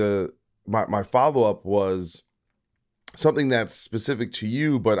actually my follow-up was something that's specific to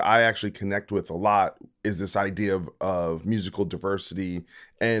you, but I actually connect with a lot, is this idea of musical diversity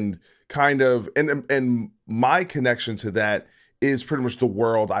and kind of, and my connection to that is pretty much the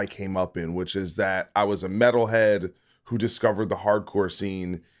world I came up in, which is that I was a metalhead who discovered the hardcore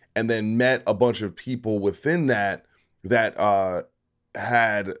scene and then met a bunch of people within that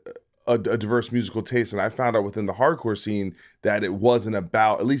had a diverse musical taste. And I found out within the hardcore scene that it wasn't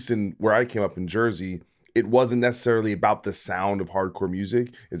about, at least in where I came up in Jersey, it wasn't necessarily about the sound of hardcore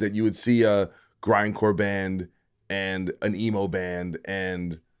music. Is that you would see a grindcore band and an emo band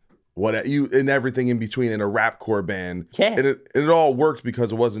and and everything in between, and a rapcore band. Yeah. And it all worked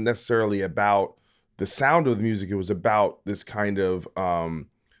because it wasn't necessarily about the sound of the music. It was about this kind of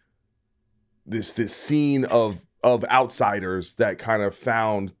this scene of outsiders that kind of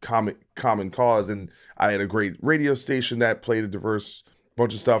found common cause. And I had a great radio station that played a diverse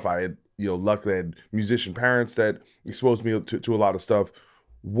bunch of stuff. I had, luckily I had musician parents that exposed me to a lot of stuff.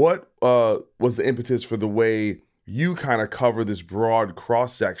 What was the impetus for the way you kind of cover this broad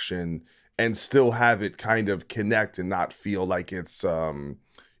cross section and still have it kind of connect and not feel like it's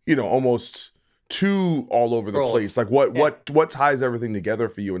almost too all over the place? Like what ties everything together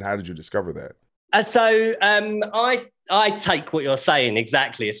for you, and how did you discover that? So I take what you're saying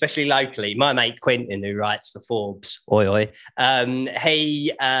exactly, especially locally. My mate Quentin, who writes for Forbes,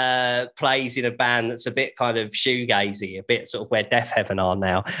 he plays in a band that's a bit kind of shoegazy, a bit sort of where Death Heaven are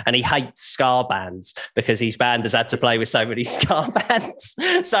now, and he hates ska bands because his band has had to play with so many ska bands.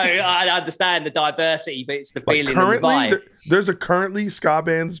 So I understand the diversity, but it's the feeling and the vibe. There's currently ska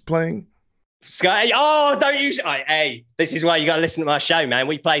bands playing? Ska, don't use it. Hey, this is why you got to listen to my show, man.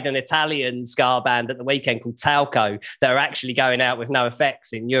 We played an Italian ska band at the weekend called Talco that are actually going out with no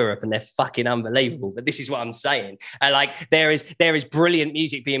effects in Europe, and they're fucking unbelievable. But this is what I'm saying. And there is brilliant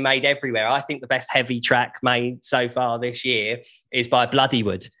music being made everywhere. I think the best heavy track made so far this year is by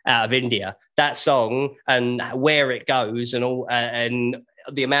Bloodywood out of India. That song and where it goes and all and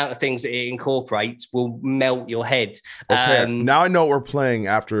the amount of things that it incorporates will melt your head. Okay, now I know what we're playing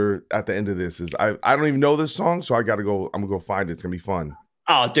at the end of this. I don't even know this song, so I'm gonna go find it. It's gonna be fun.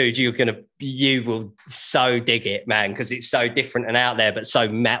 Oh, dude, you will so dig it, man, because it's so different and out there, but so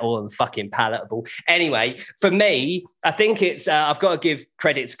metal and fucking palatable. Anyway, for me, I think it's I've got to give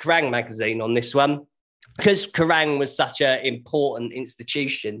credit to Kerrang magazine on this one. Because Kerrang was such an important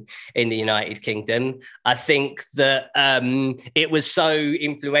institution in the United Kingdom, I think that it was so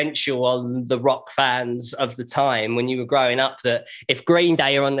influential on the rock fans of the time when you were growing up that if Green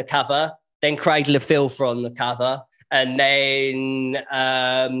Day are on the cover, then Cradle of Filth are on the cover, and then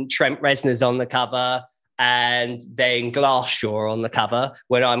Trent Reznor's on the cover, and then Glassjaw on the cover.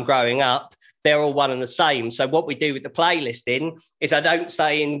 When I'm growing up, they're all one and the same. So what we do with the playlisting is I don't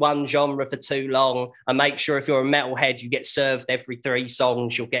stay in one genre for too long. I make sure if you're a metalhead, you get served every 3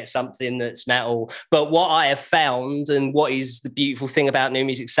 songs, you'll get something that's metal. But what I have found, and what is the beautiful thing about New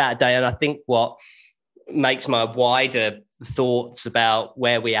Music Saturday, and I think what makes my wider thoughts about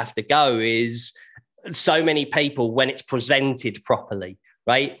where we have to go, is so many people, when it's presented properly,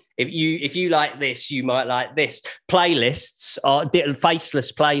 right? If you like this, you might like this. Playlists are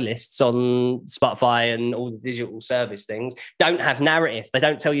faceless playlists on Spotify and all the digital service things don't have narrative. They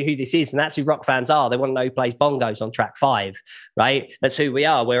don't tell you who this is. And that's who rock fans are. They want to know who plays bongos on track 5, right? That's who we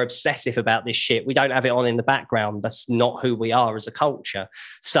are. We're obsessive about this shit. We don't have it on in the background. That's not who we are as a culture.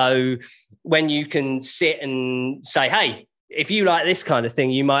 So when you can sit and say, hey, if you like this kind of thing,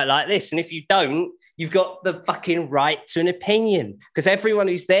 you might like this. And if you don't, you've got the fucking right to an opinion, because everyone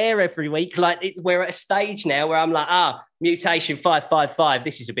who's there every week, we're at a stage now where I'm like, Mutation 555,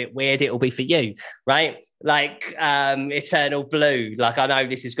 this is a bit weird. It'll be for you, right? Eternal Blue. I know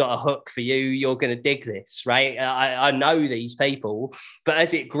this has got a hook for you. You're going to dig this, right? I know these people, but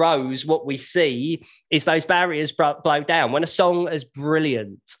as it grows, what we see is those barriers blow down. When a song as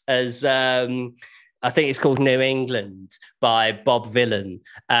brilliant as, I think it's called New England by Bob Vylan,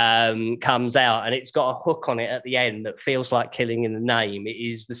 comes out, and it's got a hook on it at the end that feels like Killing in the Name. It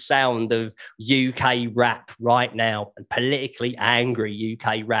is the sound of UK rap right now, and politically angry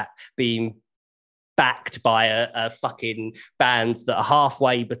UK rap being backed by a fucking band that are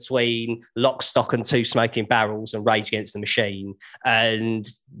halfway between Lock, Stock and Two Smoking Barrels and Rage Against the Machine. And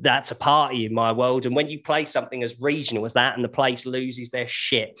that's a party in my world. And when you play something as regional as that and the place loses their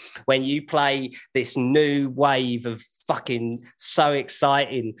shit, when you play this new wave of fucking so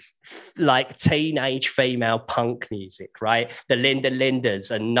exciting, teenage female punk music, right? The Linda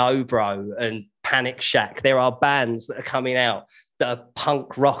Lindas and No Bro and Panic Shack. There are bands that are coming out that are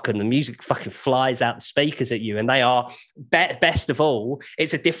punk rock and the music fucking flies out the speakers at you, and they are best of all,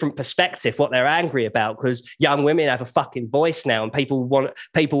 it's a different perspective what they're angry about, because young women have a fucking voice now, and people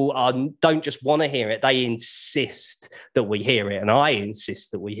don't just want to hear it, they insist that we hear it, and I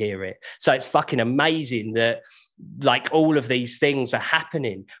insist that we hear it. So it's fucking amazing that like all of these things are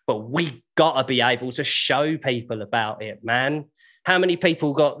happening, but we gotta be able to show people about it, man. How many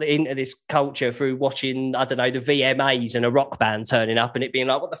people got into this culture through watching, I don't know, the VMAs and a rock band turning up and it being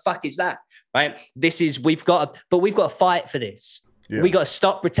like, what the fuck is that? Right? We've got to fight for this. Yeah. We got to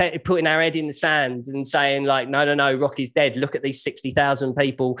stop putting our head in the sand and saying like, no, rock is dead. Look at these 60,000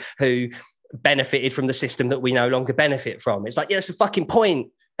 people who benefited from the system that we no longer benefit from. It's like, yeah, that's the fucking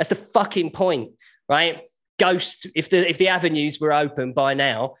point. That's the fucking point, right? Ghost, if the avenues were open by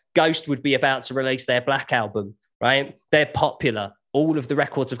now, Ghost would be about to release their Black album. Right? They're popular. All of the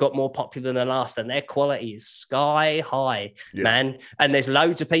records have got more popular than the last, and their quality is sky high, man. And there's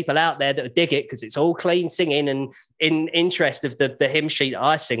loads of people out there that dig it because it's all clean singing. And in interest of the hymn sheet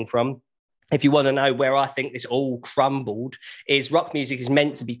I sing from, if you want to know where I think this all crumbled, is rock music is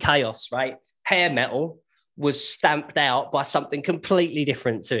meant to be chaos, right? Hair metal was stamped out by something completely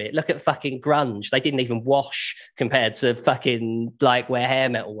different to it. Look at fucking grunge. They didn't even wash compared to fucking like where hair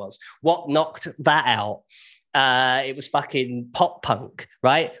metal was. What knocked that out? It was fucking pop punk,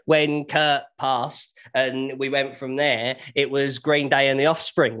 right? When Kurt passed and we went from there, it was Green Day and the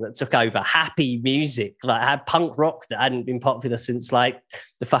Offspring that took over. Happy music, like had punk rock that hadn't been popular since like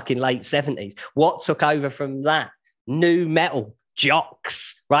the fucking late 70s. What took over from that? New metal,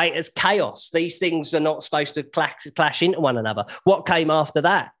 jocks, right? It's chaos. These things are not supposed to clash into one another. What came after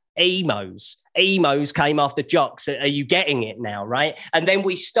that? Emos came after jocks. Are you getting it now, right? And then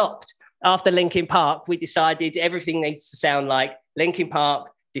we stopped. After Linkin Park, we decided everything needs to sound like Linkin Park,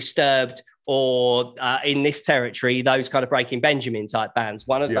 Disturbed, or in this territory, those kind of Breaking Benjamin type bands.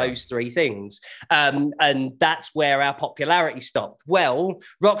 One of those three things. And that's where our popularity stopped. Well,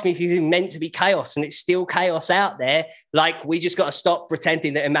 rock music is meant to be chaos, and it's still chaos out there. Like, we just got to stop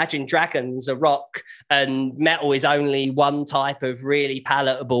pretending that Imagine Dragons are rock and metal is only one type of really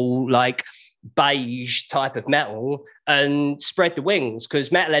palatable, like, beige type of metal, and spread the wings, because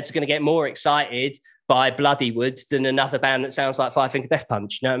metalheads are going to get more excited by Bloodywood than another band that sounds like Five Finger Death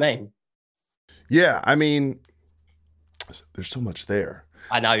Punch. You know what I mean? Yeah, I mean, there's so much there.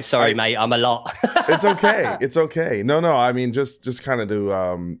 I know. Sorry, mate. I'm a lot. It's okay. It's okay. No. I mean, just kind of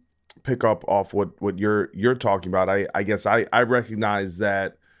to pick up off what you're talking about. I guess I recognize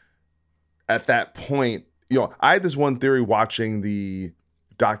that at that point, I had this one theory watching the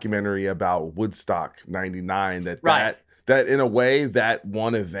documentary about Woodstock 99 that in a way that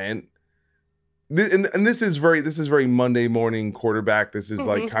one event, and this is very Monday morning quarterback. This is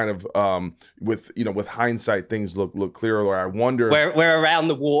like kind of with hindsight things look clearer. Or I wonder, we're around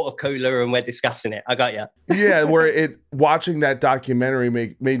the water cooler and we're discussing it. I got you. Yeah, where watching that documentary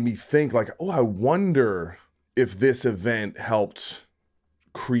made me think like, oh, I wonder if this event helped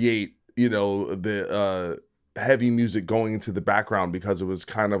create the heavy music going into the background, because it was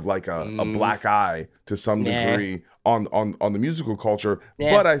kind of like a black eye to some degree on the musical culture.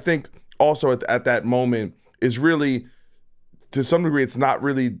 Yeah. But I think also at that moment is really, to some degree, it's not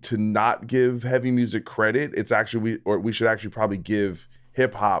really to not give heavy music credit. It's actually we should actually probably give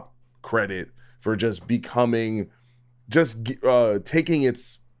hip hop credit for just becoming, taking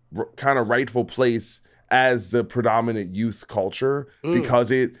its kind of rightful place as the predominant youth culture, because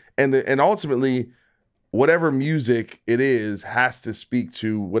it and ultimately, whatever music it is has to speak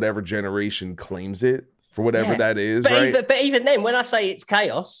to whatever generation claims it for whatever that is, right? But even then, when I say it's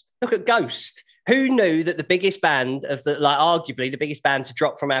chaos, look at Ghost. Who knew that the biggest band arguably the biggest band to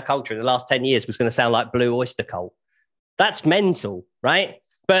drop from our culture in the last 10 years was going to sound like Blue Oyster Cult? That's mental, right?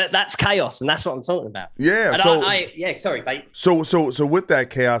 But that's chaos, and that's what I'm talking about. Yeah. And sorry, mate. So with that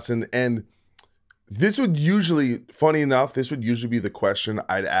chaos, and this would usually, funny enough, this would usually be the question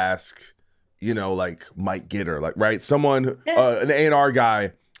I'd ask, like Mike Gitter, like, right? Someone, an A&R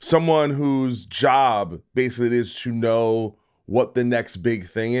guy, someone whose job basically it is to know what the next big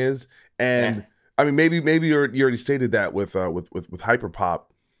thing is. And I mean, maybe you already stated that with hyperpop.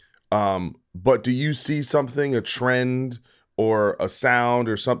 But do you see something, a trend or a sound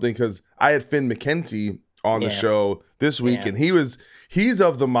or something? Because I had Finn McKenty on the show this week, and he's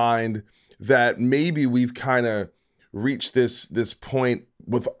of the mind that maybe we've kind of reached this point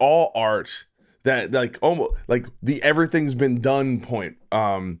with all art that like almost like the everything's been done point.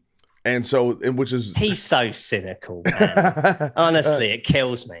 Which is, he's so cynical, man. Honestly, it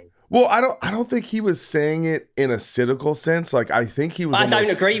kills me. Well, I don't think he was saying it in a cynical sense. Like, I think he was. I don't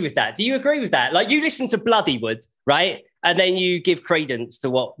agree with that. Do you agree with that? Like, you listen to Bloodywood, right? And then you give credence to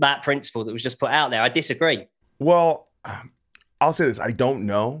what that principle that was just put out there. I disagree. Well, I'll say this. I don't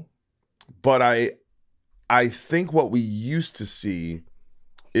know, but I think what we used to see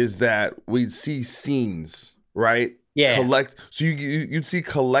is that we'd see scenes, right? Yeah. So you'd see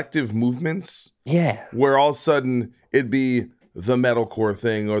collective movements. Yeah. Where all of a sudden it'd be the metalcore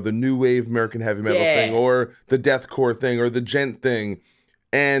thing or the new wave American heavy metal thing or the deathcore thing or the gent thing.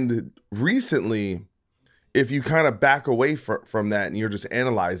 And recently, if you kind of back away from that and you're just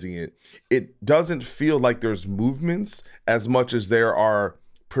analyzing it, it doesn't feel like there's movements as much as there are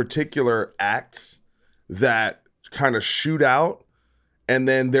particular acts that kind of shoot out, and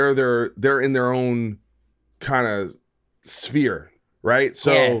then they're in their own kind of sphere, right?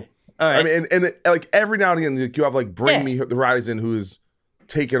 So, all right. I mean, and like every now and again, you have like Bring Me the Horizon, who's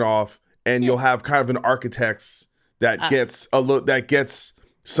taken off, and you'll have kind of an Architects that gets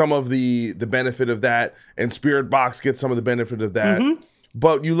some of the benefit of that, and Spirit Box gets some of the benefit of that. Mm-hmm.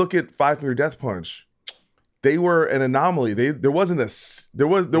 But you look at Five Finger Death Punch, they were an anomaly. There wasn't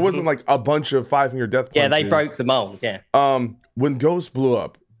like a bunch of Five Finger Death Punches. Yeah, they broke the mold. Yeah. When Ghost blew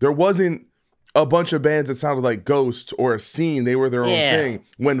up, there wasn't a bunch of bands that sounded like Ghost or a scene. They were their own thing.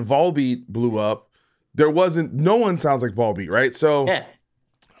 When Volbeat blew up, no one sounds like Volbeat, right? So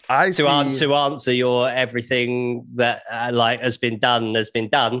to answer your everything that has been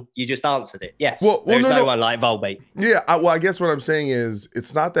done, you just answered it. Yes. Well, there's no one like Volbeat. Yeah. I guess what I'm saying is,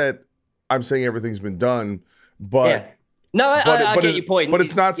 it's not that I'm saying everything's been done, but I get your point. But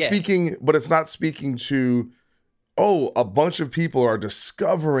it's not speaking. But it's not speaking to. Oh, a bunch of people are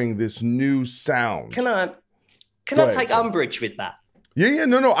discovering this new sound. Can I take umbrage with that? Yeah.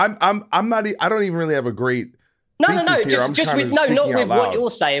 No. I'm not. I don't even really have a great. No. Just with not with what you're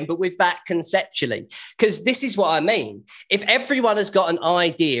saying, but with that conceptually, because this is what I mean. If everyone has got an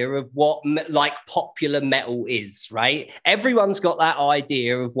idea of what like popular metal is, right? Everyone's got that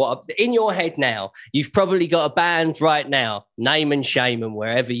idea of what in your head now. You've probably got a band right now, name and shame them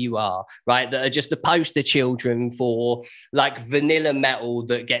wherever you are, right? That are just the poster children for like vanilla metal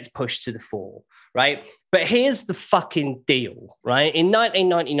that gets pushed to the fore. Right. But here's the fucking deal, right? In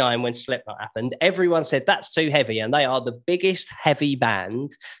 1999, when Slipknot happened, everyone said that's too heavy. And they are the biggest heavy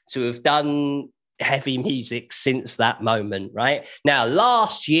band to have done heavy music since that moment, right? Now,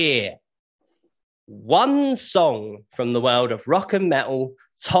 last year, one song from the world of rock and metal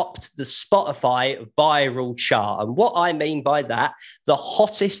topped the Spotify viral chart. And what I mean by that, the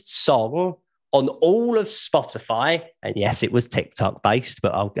hottest song on all of Spotify, and yes, it was TikTok based,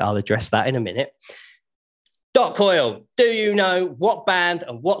 but I'll address that in a minute. Doc Coyle, do you know what band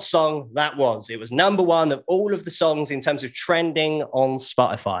and what song that was? It was number one of all of the songs in terms of trending on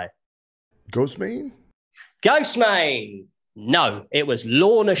Spotify. Ghostmain? Ghostmain. No, it was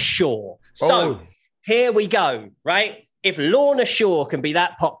Lorna Shore. So here we go, right? If Lorna Shore can be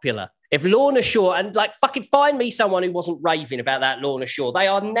that popular, if Lorna Shore, and like fucking find me someone who wasn't raving about that Lorna Shore. They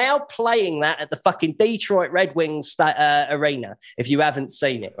are now playing that at the fucking Detroit Red Wings arena, if you haven't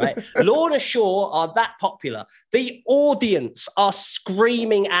seen it, right? Lorna Shore are that popular. The audience are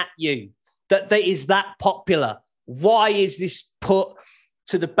screaming at you that is that popular. Why is this put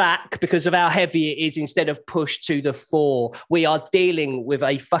to the back because of how heavy it is instead of pushed to the fore? We are dealing with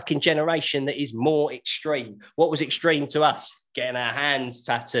a fucking generation that is more extreme. What was extreme to us? Getting our hands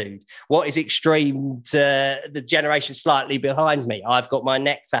tattooed. What is extreme to the generation slightly behind me? I've got my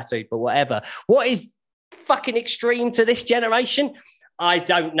neck tattooed, but whatever. What is fucking extreme to this generation? I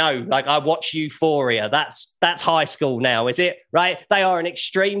don't know. Like, I watch Euphoria. That's high school now, is it? Right? They are an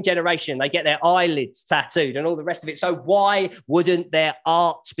extreme generation. They get their eyelids tattooed and all the rest of it. So why wouldn't their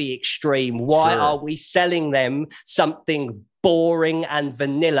art be extreme? Why are we selling them something boring and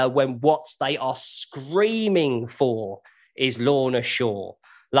vanilla when what they are screaming for is Lorna Shore?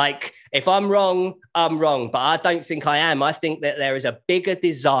 Like, if I'm wrong, I'm wrong, but I don't think I am. I think that there is a bigger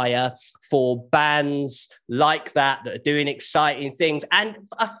desire for bands like that are doing exciting things and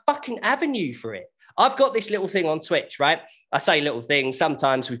a fucking avenue for it. I've got this little thing on Twitch, right? I say little thing.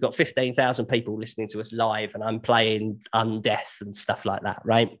 Sometimes we've got 15,000 people listening to us live and I'm playing Undeath and stuff like that,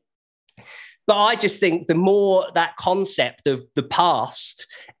 right? But I just think the more that concept of the past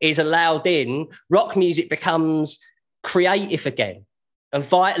is allowed in, rock music becomes creative again and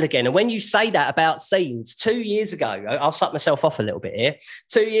vital again. And when you say that about scenes, 2 years ago, I'll suck myself off a little bit here.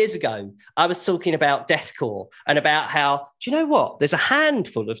 2 years ago, I was talking about deathcore and about how, do you know what? There's a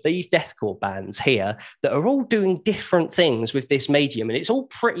handful of these deathcore bands here that are all doing different things with this medium, and it's all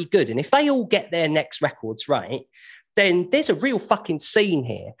pretty good. And if they all get their next records right, then there's a real fucking scene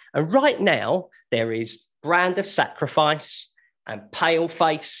here. And right now, there is Brand of Sacrifice and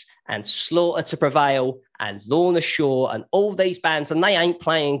Paleface and Slaughter to Prevail and Lorna Shore and all these bands, and they ain't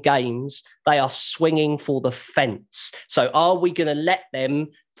playing games. They are swinging for the fence. So are we going to let them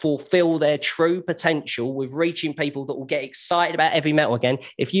fulfill their true potential with reaching people that will get excited about heavy metal again?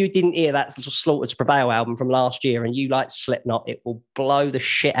 If you didn't hear that Slaughter to Prevail album from last year and you like Slipknot, it will blow the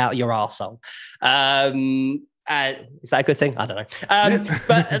shit out of your arsehole. Is that a good thing? I don't know.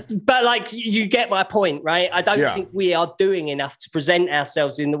 But like, you get my point, right? I don't think we are doing enough to present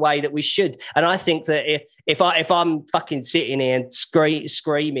ourselves in the way that we should. And I think that if I'm fucking sitting here and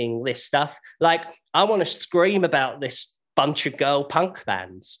screaming this stuff, like, I want to scream about this bunch of girl punk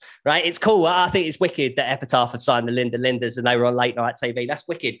bands, right? It's cool. I think it's wicked that Epitaph had signed the Linda Lindas and they were on late night TV. That's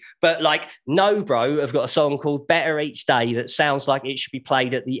wicked. But like, No Bro have got a song called Better Each Day that sounds like it should be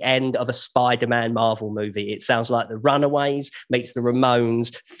played at the end of a Spider-Man Marvel movie. It sounds like the Runaways meets the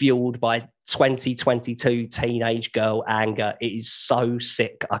Ramones, fueled by 2022 teenage girl anger. It is so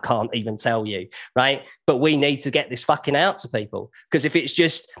sick, I can't even tell you, right? But we need to get this fucking out to people, because if it's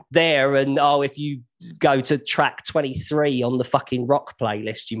just there and, if you go to track 23 on the fucking rock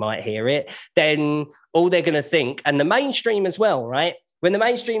playlist, you might hear it, then all they're going to think, and the mainstream as well, right? When the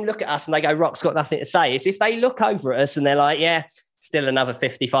mainstream look at us and they go, rock's got nothing to say, is if they look over at us and they're like, yeah, still another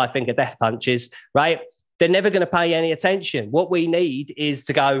 55 finger death punches, right? They're never going to pay any attention. What we need is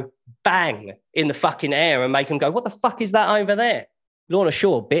to go bang in the fucking air and make them go, what the fuck is that over there? Lorna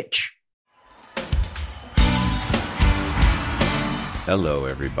Shore, bitch. Hello,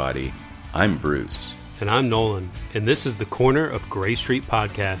 everybody. I'm Bruce. And I'm Nolan, and this is the Corner of Gray Street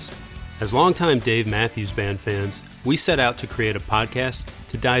podcast. As longtime Dave Matthews Band fans, we set out to create a podcast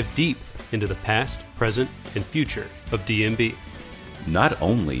to dive deep into the past, present, and future of DMB. Not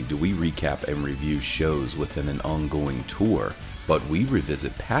only do we recap and review shows within an ongoing tour, but we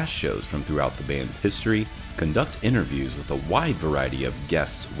revisit past shows from throughout the band's history, conduct interviews with a wide variety of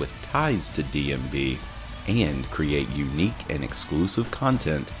guests with ties to DMB, and create unique and exclusive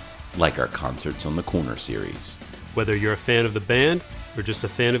content like our Concerts on the Corner series. Whether you're a fan of the band or just a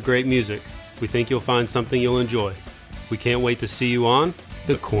fan of great music, we think you'll find something you'll enjoy. We can't wait to see you on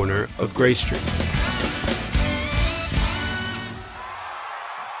the Corner of Gray Street.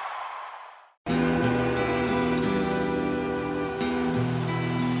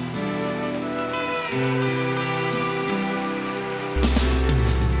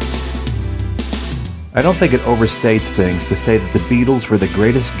 I don't think it overstates things to say that the Beatles were the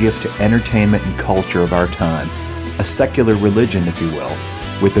greatest gift to entertainment and culture of our time, a secular religion, if you will,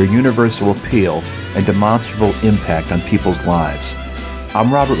 with their universal appeal and demonstrable impact on people's lives.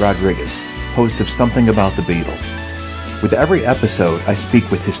 I'm Robert Rodriguez, host of Something About the Beatles. With every episode, I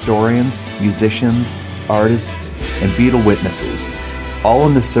speak with historians, musicians, artists, and Beatle witnesses, all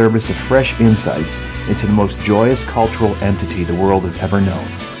in the service of fresh insights into the most joyous cultural entity the world has ever known.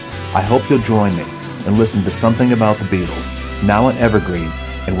 I hope you'll join me and listen to Something About the Beatles, now on Evergreen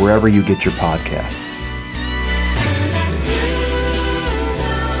and wherever you get your podcasts.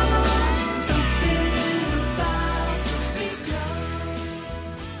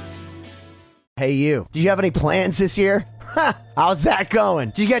 Hey you, do you have any plans this year? How's that going?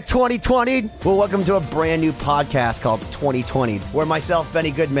 Did you get 2020? Well, welcome to a brand new podcast called 2020, where myself,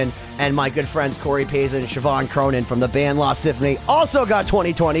 Benny Goodman, and my good friends Corey Paisley and Siobhan Cronin from the band Lost Symphony also got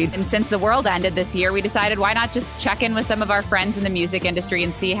 2020. And since the world ended this year, we decided why not just check in with some of our friends in the music industry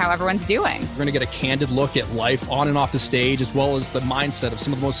and see how everyone's doing. We're going to get a candid look at life on and off the stage, as well as the mindset of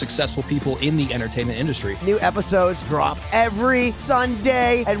some of the most successful people in the entertainment industry. New episodes drop every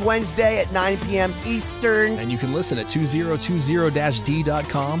Sunday and Wednesday at 9 p.m. Eastern. And you can listen at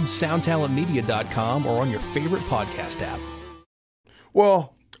 2020-d.com, soundtalentmedia.com, or on your favorite podcast app.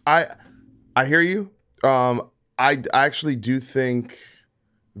 Well, I hear you. I actually do think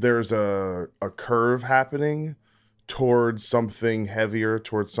there's a curve happening towards something heavier,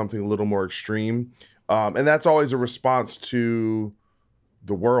 towards something a little more extreme. And that's always a response to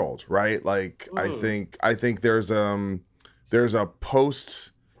the world, right? Like, I think there's a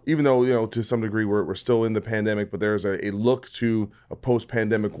post, even though, you know, to some degree we're still in the pandemic, but there's a look to a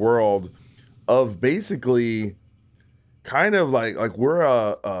post-pandemic world of basically kind of like we're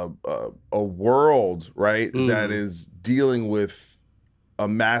a world, right, that is dealing with a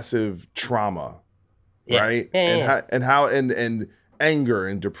massive trauma, right? And how anger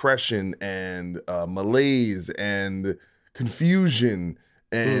and depression and malaise and confusion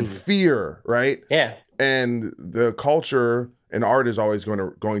and fear, right? Yeah. And the culture and art is always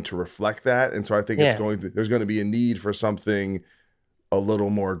going to reflect that, and so I think there's going to be a need for something a little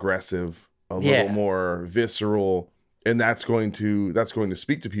more aggressive, a little more visceral. And that's going to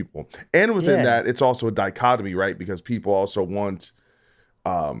speak to people. And within that, it's also a dichotomy, right? Because people also want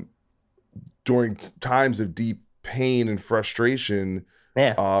during times of deep pain and frustration,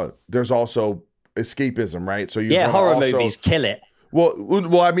 Yeah. There's also escapism, right? So horror movies kill it.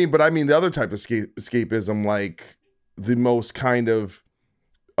 Well, I mean the other type of escapism, like the most kind of,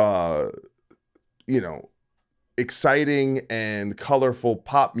 exciting and colorful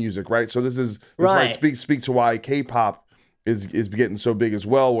pop music, right? So this might speak to why K-pop is getting so big as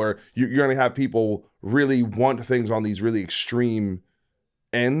well, where you're going to have people really want things on these really extreme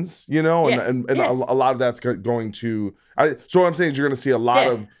ends, and a lot of that's going to. So what I'm saying is you're going to see a lot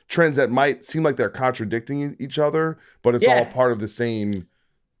of trends that might seem like they're contradicting each other, but it's all part of the same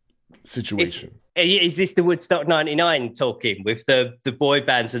situation. Is this the Woodstock 99 talking with the boy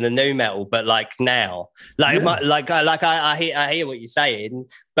bands and the new metal, but like now, I hear what you're saying,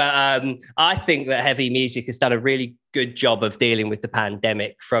 but I think that heavy music has done a really good job of dealing with the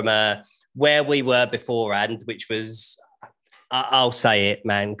pandemic from where we were beforehand, which was, I'll say it,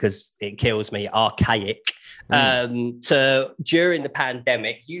 man, because it kills me, archaic. So during the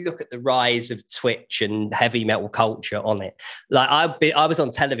pandemic, you look at the rise of Twitch and heavy metal culture on it. Like I was on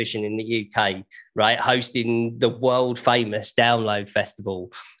television in the UK, right, hosting the world famous Download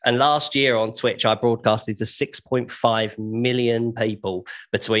Festival. And last year on Twitch, I broadcasted to 6.5 million people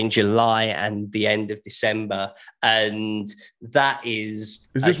between July and the end of December. And that is...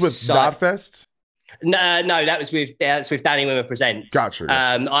 Is this with Knotfest? No, that's with Danny Wimmer Presents. Gotcha.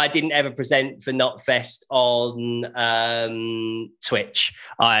 I didn't ever present for Knotfest on Twitch.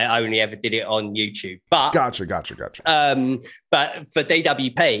 I only ever did it on YouTube. But Gotcha. But for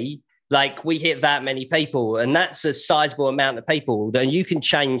DWP, like we hit that many people, and that's a sizable amount of people. Then you can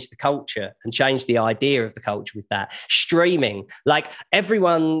change the culture and change the idea of the culture with that. Streaming, like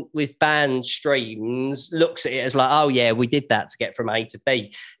everyone with band streams looks at it as like, oh yeah, we did that to get from A to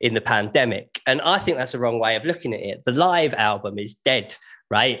B in the pandemic. And I think that's the wrong way of looking at it. The live album is dead,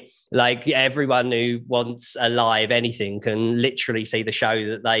 right? Like everyone who wants a live anything can literally see the show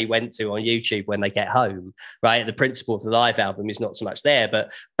that they went to on YouTube when they get home, right? The principle of the live album is not so much there,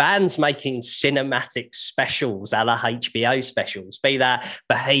 but bands making cinematic specials, a la HBO specials, be that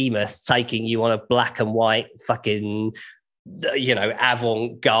Behemoth taking you on a black and white fucking,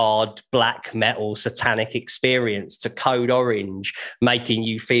 avant-garde black metal satanic experience, to Code Orange making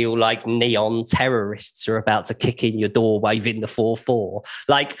you feel like neon terrorists are about to kick in your door waving the 4-4.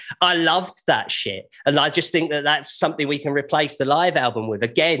 Like I loved that shit, and I just think that that's something we can replace the live album with.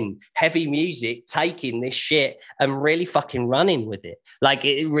 Again, heavy music taking this shit and really fucking running with it, like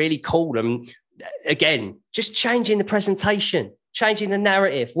it really cool. And again, just changing the presentation, changing the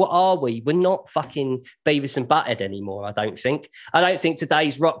narrative. What are we? We're not fucking Beavis and Butthead anymore, I don't think. I don't think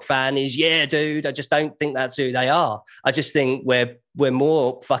today's rock fan is, yeah, dude. I just don't think that's who they are. I just think we're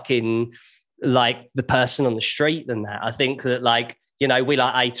more fucking like the person on the street than that. I think that we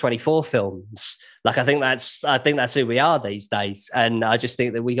like A24 films. Like I think that's who we are these days. And I just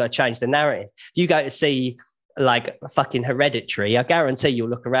think that we got to change the narrative. You go to see like fucking Hereditary, I guarantee you'll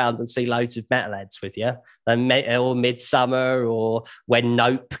look around and see loads of metalheads with you, or Midsummer, or when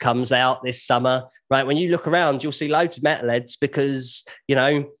Nope comes out this summer, right? When you look around, you'll see loads of metalheads because,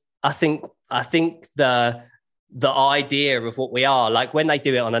 I think the idea of what we are, like when they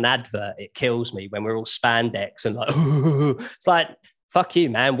do it on an advert, it kills me when we're all spandex and like, it's like, fuck you,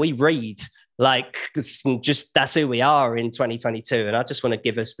 man. We read. Like, just that's who we are in 2022. And I just want to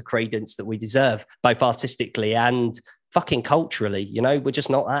give us the credence that we deserve, both artistically and fucking culturally. We're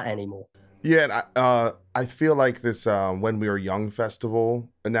just not that anymore. Yeah, and I feel like this When We Were Young festival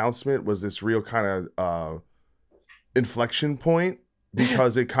announcement was this real kind of inflection point,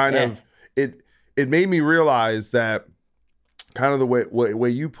 because it kind of, it made me realize that kind of the way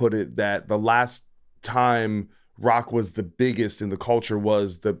you put it, that the last time rock was the biggest in the culture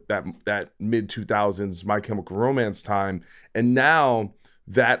was that mid 2000s My Chemical Romance time, and now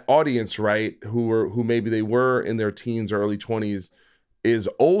that audience, right, who maybe they were in their teens or early 20s, is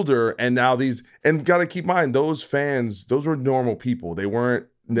older, and now and gotta keep in mind, those fans, those were normal people. They weren't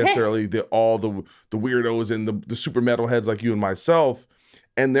necessarily all the weirdos and the super metalheads like you and myself.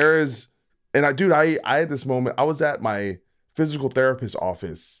 And I had this moment. I was at my physical therapist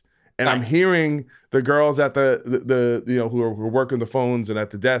office, and I'm hearing the girls at the who are working the phones and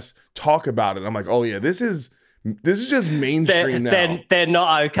at the desk talk about it. I'm like, oh yeah, this is just mainstream now. They're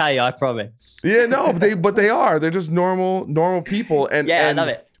not okay, I promise. Yeah, no, but they are. They're just normal people. And I love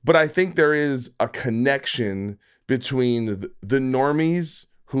it. But I think there is a connection between the normies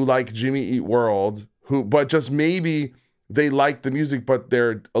who like Jimmy Eat World, but just maybe they like the music, but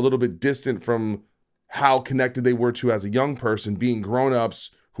they're a little bit distant from how connected they were to as a young person, being grown-ups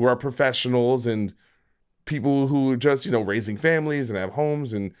who are professionals and people who are just, raising families and have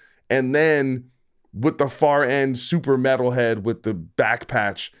homes. And and then with the far end super metalhead with the back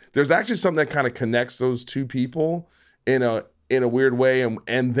patch. There's actually something that kind of connects those two people in a weird way,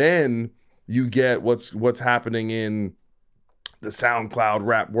 and then you get what's happening in the SoundCloud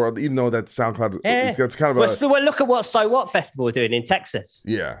rap world, even though that SoundCloud it's kind of well, look at what So What Festival are doing in Texas.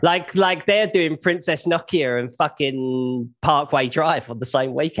 Yeah. Like they're doing Princess Nokia and fucking Parkway Drive on the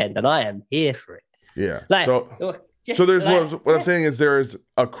same weekend, and I am here for it. Yeah. Like, so there's what I'm saying is there's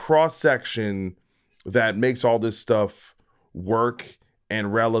a cross section that makes all this stuff work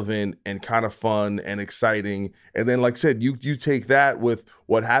and relevant and kind of fun and exciting. And then, like I said, you take that with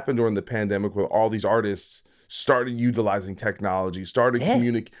what happened during the pandemic, where all these artists started utilizing technology, started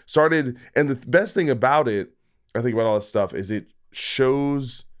and the best thing about it, I think about all this stuff, is it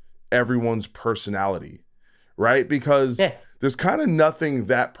shows everyone's personality, right? Because there's kind of nothing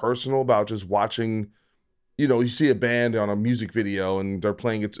that personal about just watching, you see a band on a music video and they're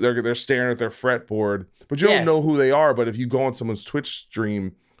playing it, they're staring at their fretboard, but you don't know who they are. But if you go on someone's Twitch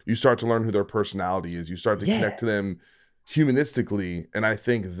stream, you start to learn who their personality is. You start to connect to them humanistically. And I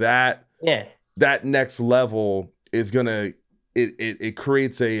think that that next level is gonna it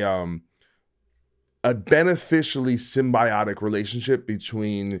creates a beneficially symbiotic relationship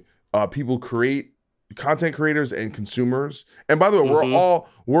between content creators and consumers. And by the way,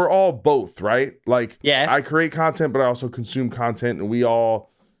 we're all both, right? Like, I create content, but I also consume content, and we all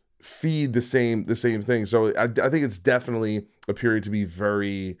feed the same thing. So I think it's definitely a period to be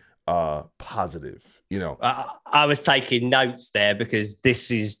very positive. I was taking notes there because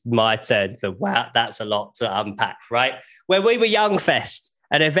this is my turn for wow, that's a lot to unpack, right? When we were Young Fest,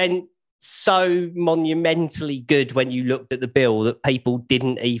 an event so monumentally good when you looked at the bill that people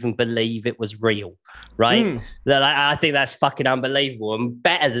didn't even believe it was real, right? That I think that's fucking unbelievable. And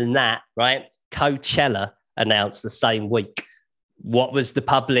better than that, right? Coachella announced the same week. What was the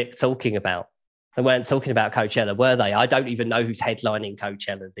public talking about? They weren't talking about Coachella, were they? I don't even know who's headlining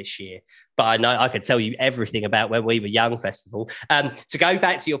Coachella this year, but I know I could tell you everything about when we were Young Festival. To go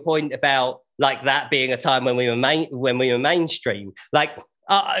back to your point about like that being a time when we were mainstream, like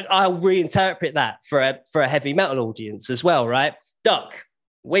I'll reinterpret that for a heavy metal audience as well, right? Doc,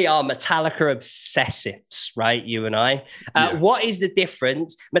 we are Metallica obsessives, right? You and I. What is the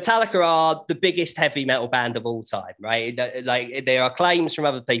difference? Metallica are the biggest heavy metal band of all time, right? Like there are claims from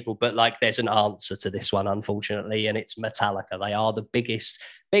other people, but like there's an answer to this one, unfortunately, and it's Metallica. They are the biggest,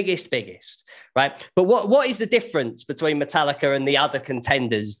 right? But what is the difference between Metallica and the other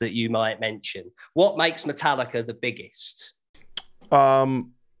contenders that you might mention? What makes Metallica the biggest?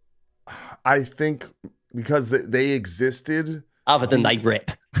 I think because they existed. Other than they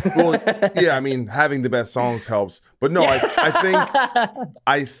rip. Well, yeah, I mean, having the best songs helps. But no, I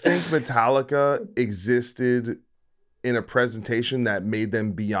think Metallica existed in a presentation that made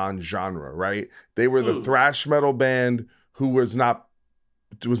them beyond genre, right? They were the thrash metal band who was not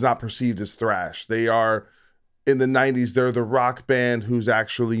perceived as thrash. They are, in the 90s, they're the rock band who's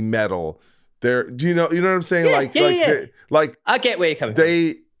actually metal. Do you know what I'm saying? Like I get where you're coming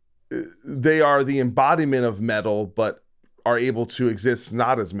from. They are the embodiment of metal, but are able to exist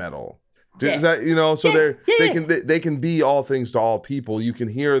not as metal. Is that, they can be all things to all people. You can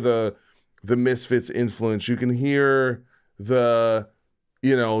hear the Misfits influence. You can hear the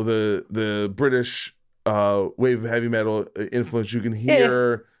British wave of heavy metal influence. You can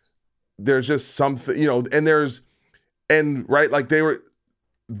hear there's just something, right, like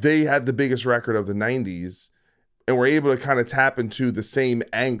they had the biggest record of the 90s and were able to kind of tap into the same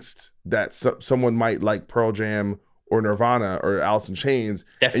angst that someone might like Pearl Jam or Nirvana or Alice in Chains.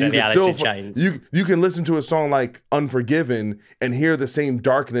 Definitely Alice in Chains. You can listen to a song like Unforgiven and hear the same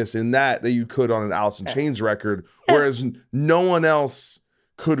darkness in that you could on an Alice in Chains record, whereas no one else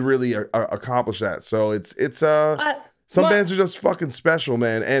could really accomplish that. So it's some bands are just fucking special,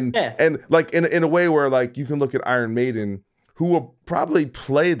 man. And like in a way where like you can look at Iron Maiden, who will probably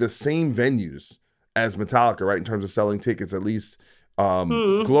play the same venues as Metallica, right, in terms of selling tickets, at least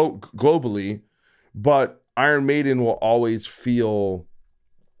globally, but Iron Maiden will always feel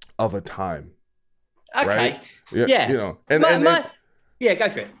of a time. Okay. Right? Yeah. Yeah, go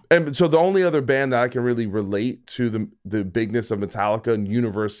for it. And so the only other band that I can really relate to the bigness of Metallica and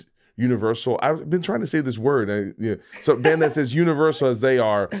Universal, I've been trying to say this word. So a band that says Universal as they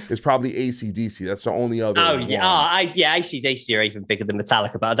are is probably AC/DC. That's the only other one. AC/DC are even bigger than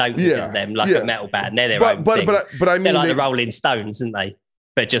Metallica, but I don't consider them like a metal band. They're their own thing. But I mean, they're like the Rolling Stones, aren't they?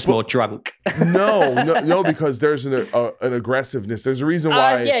 But just more drunk. No, because there's an aggressiveness. There's a reason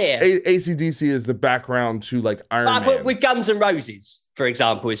why AC/DC is the background to like Iron Man. But with Guns N' Roses, for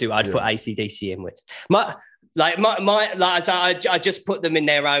example, is who I'd put AC/DC in with. Like I just put them in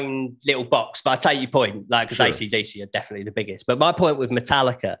their own little box, but I take your point, like, because AC/DC are definitely the biggest. But my point with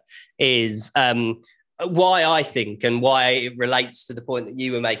Metallica is why I think, and why it relates to the point that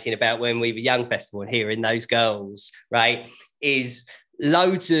you were making about when we were Young Festival and hearing those girls, right, is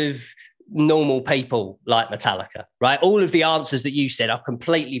loads of normal people like Metallica, right? All of the answers that you said are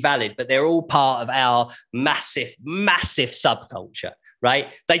completely valid, but they're all part of our massive subculture,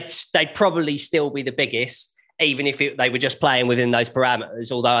 right? They'd probably still be the biggest, even if they were just playing within those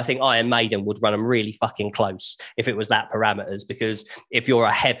parameters. Although I think Iron Maiden would run them really fucking close if it was that parameters, because if you're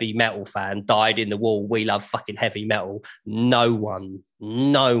a heavy metal fan, dyed in the wool, we love fucking heavy metal, no one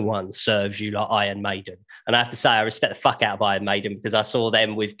serves you like Iron Maiden. And I have to say, I respect the fuck out of Iron Maiden, because I saw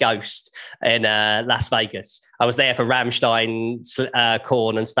them with Ghost in Las Vegas. I was there for Rammstein,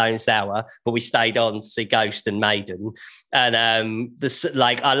 Korn and Stone Sour, but we stayed on to see Ghost and Maiden. And I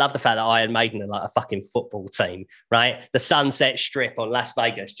love the fact that Iron Maiden are like a fucking football team, right? The Sunset Strip on Las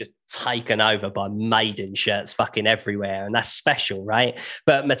Vegas just taken over by Maiden shirts fucking everywhere. And that's special, right?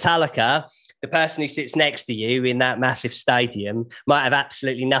 But Metallica, the person who sits next to you in that massive stadium might have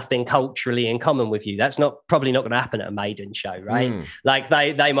absolutely nothing culturally in common with you. That's probably not going to happen at a Maiden show, right? Like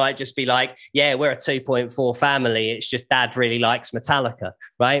they might just be like, yeah, we're a 2.4 family. It's just dad really likes Metallica,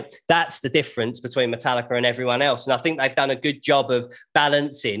 right? That's the difference between Metallica and everyone else. And I think they've done a good job of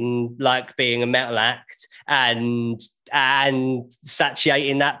balancing like being a metal act and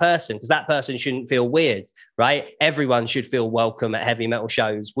satiating that person, because that person shouldn't feel weird, right? Everyone should feel welcome at heavy metal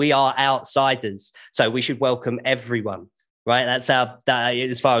shows. We are outsiders, so we should welcome everyone, right? That's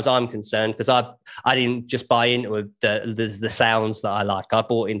as far as I'm concerned, because I didn't just buy into the sounds that I like. I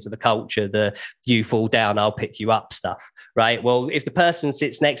bought into the culture, the you fall down, I'll pick you up stuff, right? Well, if the person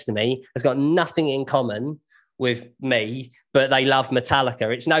sits next to me has got nothing in common with me, but they love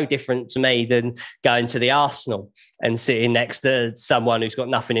Metallica, it's no different to me than going to the Arsenal and sitting next to someone who's got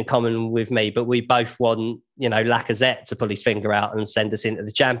nothing in common with me, but we both want, Lacazette to pull his finger out and send us into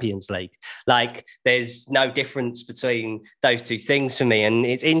the Champions League. Like, there's no difference between those two things for me. And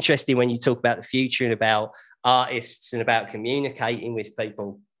it's interesting when you talk about the future and about artists and about communicating with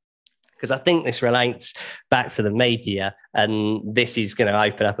people, because I think this relates back to the media, and this is going to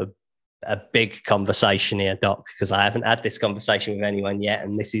open up a big conversation here, Doc, because I haven't had this conversation with anyone yet.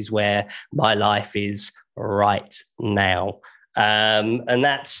 And this is where my life is right now. And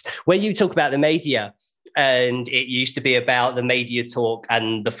that's where you talk about the media, and it used to be about the media talk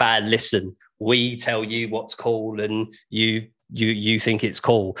and the fan listen. We tell you what's cool and you think it's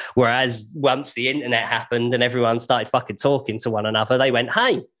cool. Whereas once the internet happened and everyone started fucking talking to one another, they went,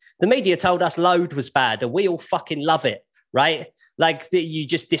 hey, the media told us Load was bad and we all fucking love it, right? Like, you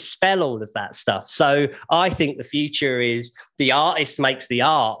just dispel all of that stuff. So I think the future is the artist makes the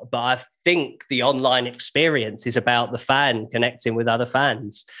art, but I think the online experience is about the fan connecting with other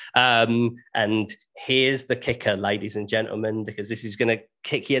fans. And here's the kicker, ladies and gentlemen, because this is going to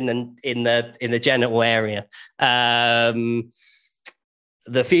kick you in the genital area. The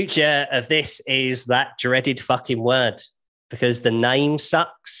future of this is that dreaded fucking word, because the name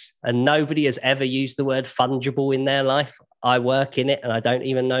sucks and nobody has ever used the word fungible in their life. I work in it and I don't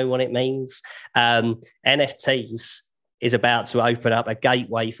even know what it means. NFTs is about to open up a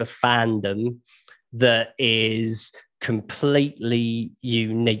gateway for fandom that is completely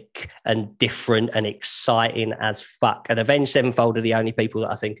unique and different and exciting as fuck. And Avenged Sevenfold are the only people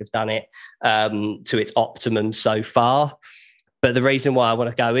that I think have done it to its optimum so far. But the reason why I want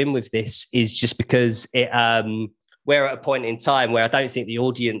to go in with this is just because we're at a point in time where I don't think the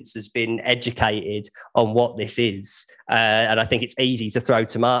audience has been educated on what this is. And I think it's easy to throw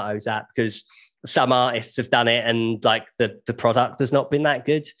tomatoes at, because some artists have done it and like the product has not been that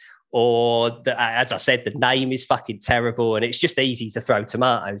good. Or as I said, the name is fucking terrible, and it's just easy to throw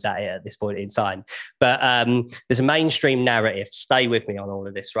tomatoes at it at this point in time. But there's a mainstream narrative. Stay with me on all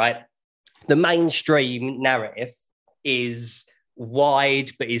of this, right? The mainstream narrative is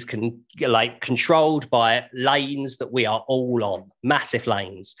wide, but is controlled by lanes that we are all on, massive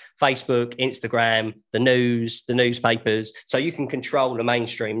lanes: Facebook, Instagram, the news, the newspapers. So you can control the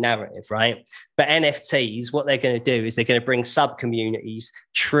mainstream narrative, right? But NFTs, what they're going to do is they're going to bring sub communities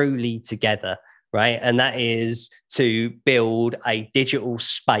truly together, right? And that is to build a digital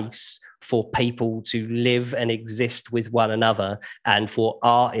space for people to live and exist with one another, and for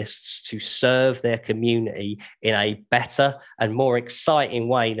artists to serve their community in a better and more exciting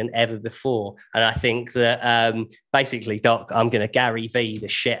way than ever before. And I think that basically, Doc, I'm going to Gary V the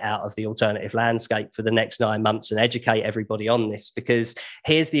shit out of the alternative landscape for the next 9 months and educate everybody on this, because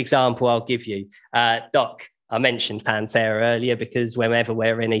here's the example I'll give you. Doc, I mentioned Pantera earlier because whenever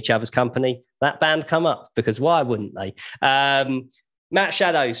we're in each other's company, that band come up, because why wouldn't they? Matt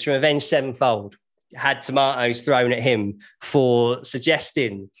Shadows from Avenged Sevenfold had tomatoes thrown at him for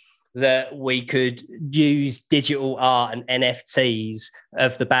suggesting that we could use digital art and NFTs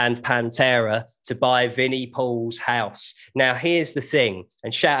of the band Pantera to buy Vinnie Paul's house. Now, here's the thing,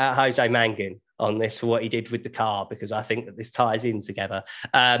 and shout out Jose Mangin on this for what he did with the car, because I think that this ties in together.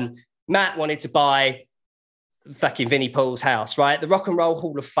 Matt wanted to buy fucking Vinnie Paul's house, right? The Rock and Roll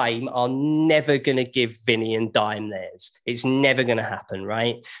Hall of Fame are never going to give Vinnie and Dime theirs. It's never going to happen,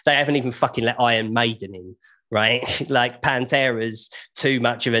 right? They haven't even fucking let Iron Maiden in, right? Like, Pantera's too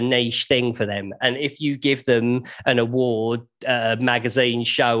much of a niche thing for them. And if you give them an award, magazine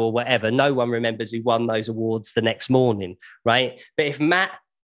show or whatever, no one remembers who won those awards the next morning, right? But if Matt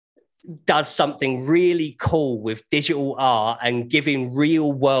does something really cool with digital art and giving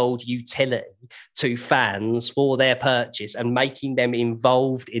real world utility to fans for their purchase and making them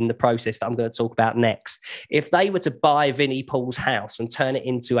involved in the process that I'm going to talk about next. If they were to buy Vinnie Paul's house and turn it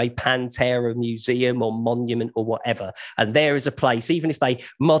into a Pantera museum or monument or whatever, and there is a place, even if they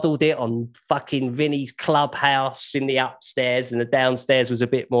modeled it on fucking Vinnie's clubhouse in the upstairs and the downstairs was a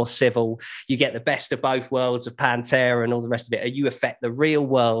bit more civil, you get the best of both worlds of Pantera and all the rest of it, and you affect the real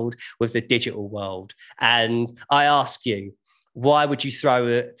world with the digital world. And I ask you, why would you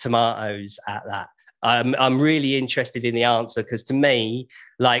throw tomatoes at that? I'm really interested in the answer, because to me,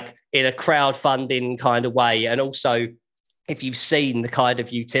 like, in a crowdfunding kind of way, and also if you've seen the kind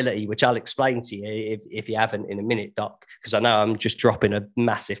of utility, which I'll explain to you if you haven't in a minute, Doc, because I know I'm just dropping a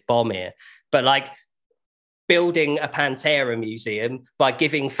massive bomb here, but like, building a Pantera museum by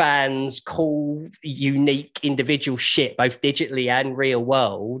giving fans cool, unique, individual shit, both digitally and real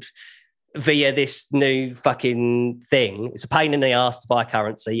world, via this new fucking thing. It's a pain in the ass to buy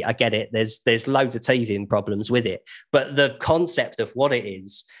currency. I get it. There's loads of teething problems with it. But the concept of what it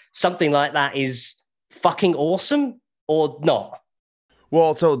is, something like that is fucking awesome, or not?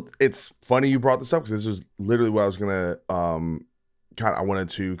 Well, so it's funny you brought this up, because this was literally what I was going to I wanted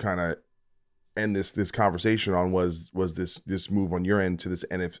to kind of end this conversation on, was this move on your end to this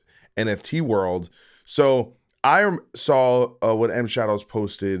NFT world. So I saw what M Shadows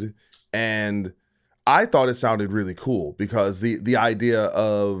posted, and I thought it sounded really cool, because the idea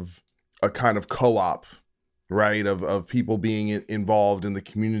of a kind of co-op, right, of people being involved in the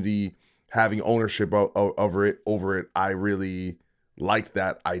community, having ownership over it, I really liked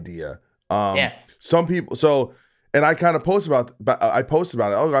that idea. Yeah. Some people, and I kind of posted about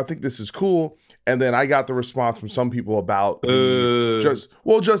it. Oh, I think this is cool. And then I got the response from some people about just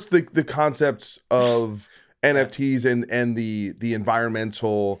the concepts of NFTs and the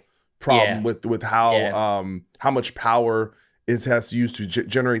environmental problem with how much power it has to use to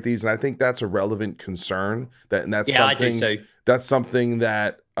generate these. And I think that's a relevant concern. I do too. That's something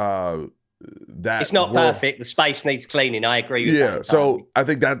that it's not perfect. The space needs cleaning. I agree with that. Yeah. So I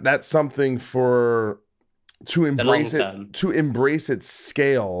think that's something to embrace its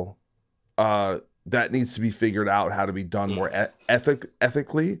scale, that needs to be figured out how to be done more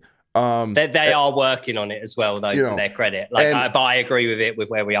ethically. They are working on it as well, though, to their credit. But I agree with it with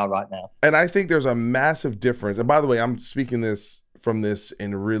where we are right now. And I think there's a massive difference. And by the way, I'm speaking from this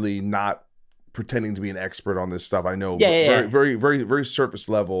and really not pretending to be an expert on this stuff. I know very, very, very, very surface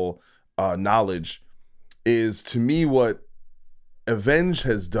level knowledge. Is, to me, what Avenged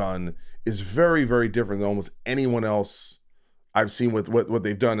has done is very, very different than almost anyone else I've seen with what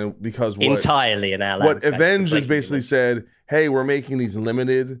they've done. And because entirely in our landscape, what Avenged has basically said, hey, we're making these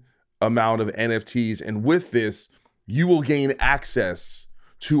limited amount of NFTs, and with this, you will gain access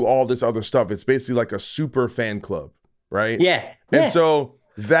to all this other stuff. It's basically like a super fan club, right? Yeah. And so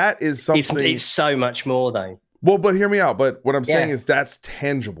that is something. It's so much more, though. Well, but hear me out. But what I'm saying is that's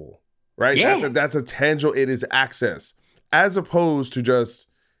tangible, right? Yeah. That's a tangible. It is access, as opposed to just,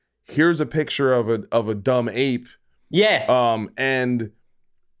 here's a picture of a dumb ape. Yeah. And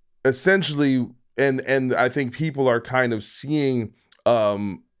essentially, and I think people are kind of seeing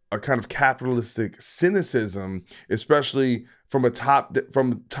a kind of capitalistic cynicism, especially from top.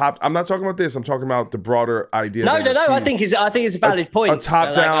 I'm not talking about this. I'm talking about the broader idea. No. I think it's a valid point. A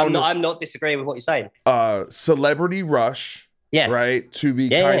top down. I'm not disagreeing with what you're saying. Celebrity rush. Yeah. Right. To be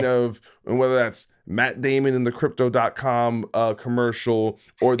kind of, and whether that's Matt Damon in the Crypto.com commercial,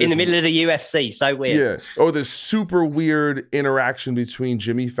 or this, in the middle of the UFC, so weird. Yeah, or this super weird interaction between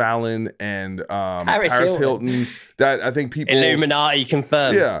Jimmy Fallon and Paris Hilton. That I think people Illuminati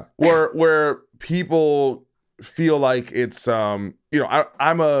confirmed. Yeah, where people feel like it's I'm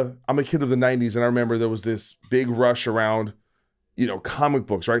a kid of the '90s, and I remember there was this big rush around comic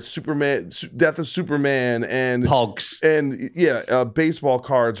books, right? Superman, Death of Superman, and Pogs, and baseball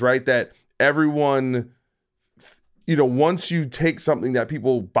cards, right? That everyone, once you take something that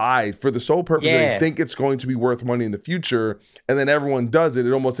people buy for the sole purpose that they think it's going to be worth money in the future, and then everyone does it,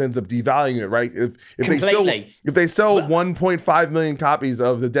 it almost ends up devaluing it, right? If they sell 1.5 million copies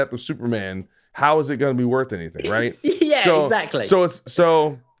of the Death of Superman, how is it going to be worth anything, right? Exactly.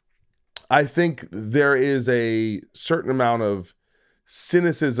 So I think there is a certain amount of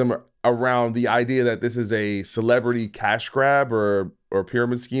cynicism around the idea that this is a celebrity cash grab or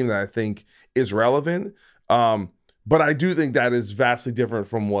pyramid scheme that I think is relevant. But I do think that is vastly different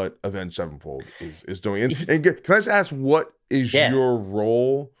from what Avenged Sevenfold is doing. And can I just ask, what is your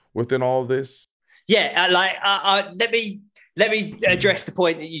role within all of this? Let me address the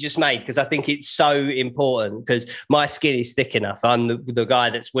point that you just made, because I think it's so important, because my skin is thick enough. I'm the guy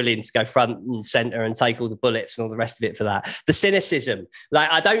that's willing to go front and center and take all the bullets and all the rest of it for that. The cynicism,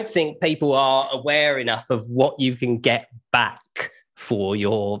 I don't think people are aware enough of what you can get back for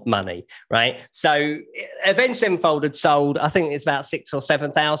your money, right? So Avenged Sevenfold had sold, I think it's about 6,000 or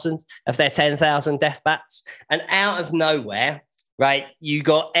 7,000 of their 10,000 death bats. And out of nowhere, right, you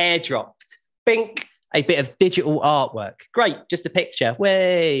got airdropped, bink, a bit of digital artwork. Great, just a picture.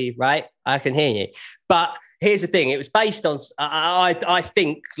 Way, right? I can hear you. But here's the thing. It was based on, I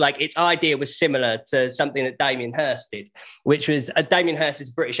think, its idea was similar to something that Damien Hirst did, which was, Damien Hirst is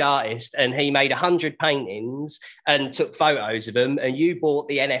a British artist, and he made 100 paintings and took photos of them, and you bought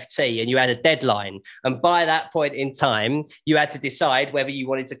the NFT and you had a deadline. And by that point in time, you had to decide whether you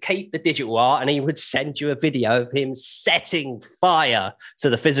wanted to keep the digital art, and he would send you a video of him setting fire to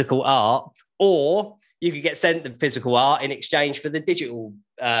the physical art, or you could get sent the physical art in exchange for the digital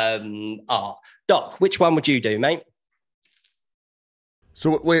art. Doc, which one would you do, mate?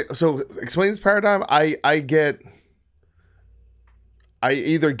 So explain this paradigm. I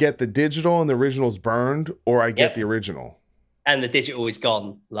either get the digital and the original's burned, or I get the original. And the digital is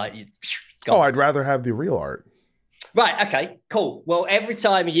gone. Gone. Oh, I'd rather have the real art. Right, okay, cool. Well, every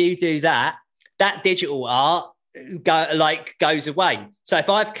time you do that, that digital art goes away. So if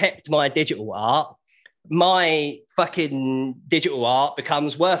I've kept my digital art, my fucking digital art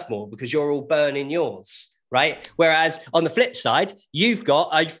becomes worth more because you're all burning yours, right? Whereas on the flip side, you've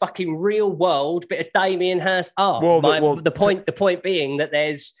got a fucking real world bit of Damien Hirst art. The point being that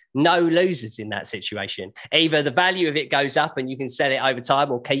there's no losers in that situation. Either the value of it goes up and you can sell it over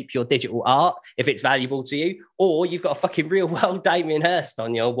time, or keep your digital art if it's valuable to you, or you've got a fucking real world Damien Hirst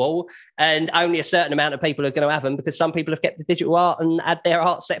on your wall, and only a certain amount of people are going to have them because some people have kept the digital art and had their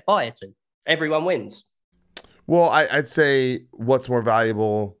art set fire to. Everyone wins. Well, I'd say what's more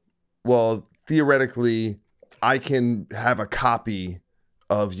valuable? Well, theoretically, I can have a copy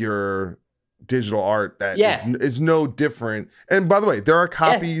of your digital art that is no different. And by the way, there are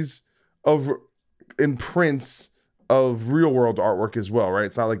copies in prints of real world artwork as well, right?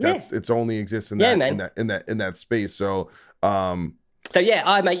 It's not like it's only exists in that space. So I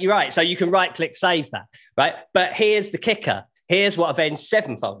mate, you're right. So you can right click save that, right? But here's the kicker. Here's what Avenged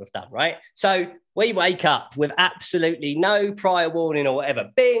Sevenfold have done, right? So we wake up with absolutely no prior warning or whatever.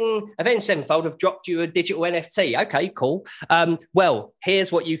 Bing, Avenged Sevenfold have dropped you a digital NFT. Okay, cool. Well,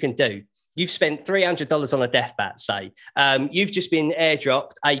 here's what you can do. You've spent $300 on a death bat, say. You've just been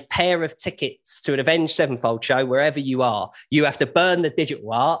airdropped a pair of tickets to an Avenged Sevenfold show wherever you are. You have to burn the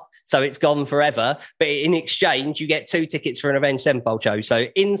digital art, so it's gone forever. But in exchange, you get 2 tickets for an Avenged Sevenfold show. So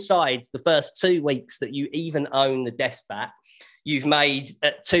inside the first 2 weeks that you even own the death bat, you've made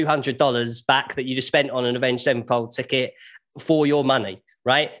 $200 back that you just spent on an Avenged Sevenfold ticket for your money,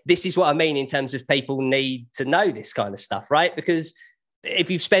 right? This is what I mean in terms of people need to know this kind of stuff, right? Because if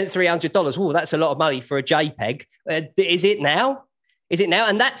you've spent $300, that's a lot of money for a JPEG. Is it now?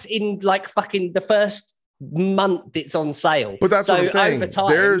 And that's in fucking the first month it's on sale. But that's what I'm saying. Over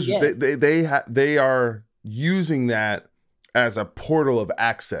time, they are using that as a portal of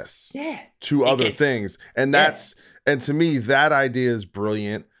access to other things. And and to me, that idea is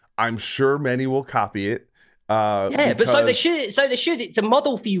brilliant. I'm sure many will copy it. But so they should. It's a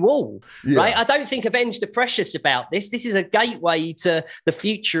model for you all, right? I don't think Avenged are precious about this. This is a gateway to the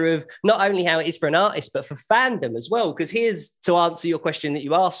future of not only how it is for an artist, but for fandom as well. Because here's to answer your question that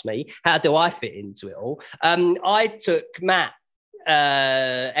you asked me: how do I fit into it all? I took Matt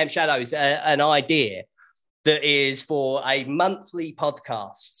M Shadows an idea that is for a monthly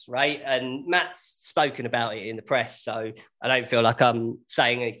podcast, right? And Matt's spoken about it in the press, so I don't feel like I'm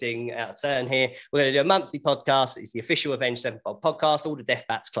saying anything out of turn here. We're going to do a monthly podcast. It's the official Avenged Sevenfold podcast. All the Death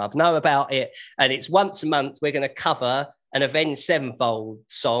Bats Club know about it. And it's once a month. We're going to cover an Avenged Sevenfold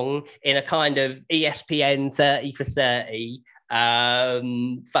song in a kind of ESPN 30 for 30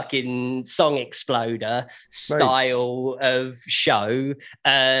 fucking Song Exploder style of show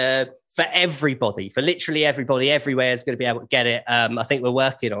for everybody, for literally everybody. Everywhere is going to be able to get it. I think we're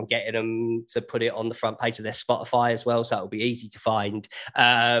working on getting them to put it on the front page of their Spotify as well, so it'll be easy to find.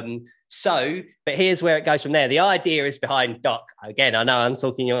 But here's where it goes from there. The idea is behind Doc. Again, I know I'm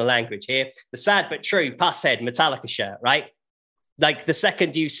talking your language here. The Sad But True Pusshead Metallica shirt, right? Like the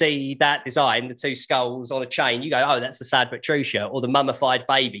second you see that design, the two skulls on a chain, you go, oh, that's the Sad But True shirt. Or the mummified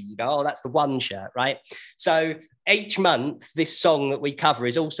baby, you go, oh, that's the One shirt, right? So each month, this song that we cover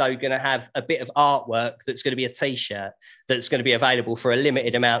is also going to have a bit of artwork that's going to be a T-shirt that's going to be available for a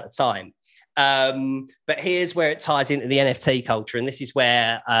limited amount of time. But here's where it ties into the NFT culture. And this is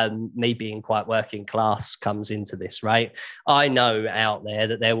where me being quite working class comes into this, right? I know out there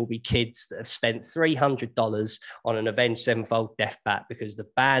that there will be kids that have spent $300 on an Avenged Sevenfold Death Bat because the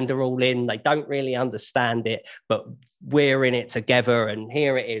band are all in. They don't really understand it, but we're in it together. And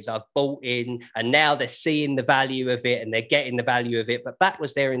here it is. I've bought in, and now they're seeing the value of it and they're getting the value of it. But that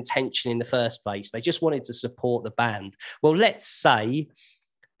was their intention in the first place. They just wanted to support the band. Well, let's say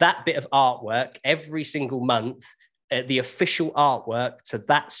that bit of artwork every single month, the official artwork to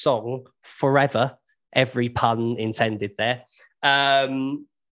that song forever, every pun intended there,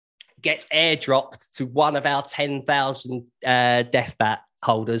 gets airdropped to one of our 10,000 Death Bat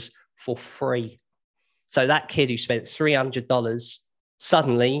holders for free. So that kid who spent $300,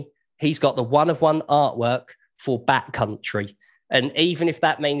 suddenly he's got the one-of-one artwork for Bat Country. And even if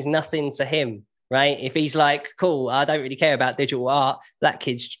that means nothing to him, right? If he's like, cool, I don't really care about digital art, that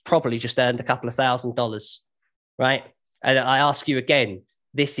kid's probably just earned a couple of $1,000s, right? And I ask you again,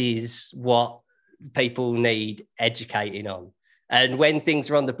 this is what people need educating on. And when things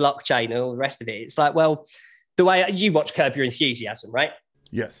are on the blockchain and all the rest of it, it's like, well, the way you watch Curb Your Enthusiasm, right?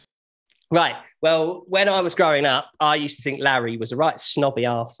 Yes. Right. Well, when I was growing up, I used to think Larry was a right snobby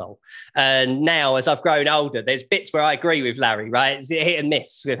arsehole. And now, as I've grown older, there's bits where I agree with Larry, right? It's hit and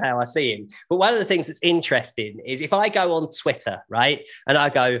miss with how I see him. But one of the things that's interesting is if I go on Twitter, right, and I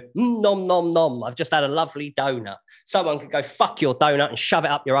go, nom, nom, nom, I've just had a lovely donut. Someone could go, fuck your donut and shove it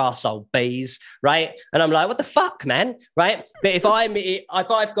up your arsehole, Beez, right? And I'm like, what the fuck, man, right? But if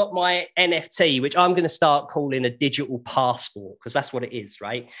I've got my NFT, which I'm going to start calling a digital passport, because that's what it is,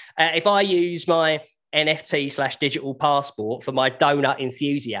 right? If I use my NFT/digital passport for my donut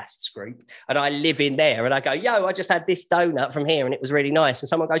enthusiasts group, and I live in there and I go, yo, I just had this donut from here and it was really nice. And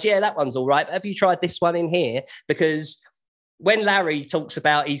someone goes, yeah, that one's all right. But have you tried this one in here? Because when Larry talks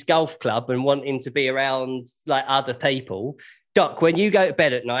about his golf club and wanting to be around like other people, Doc, when you go to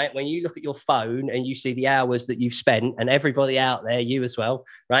bed at night, when you look at your phone and you see the hours that you've spent, and everybody out there, you as well,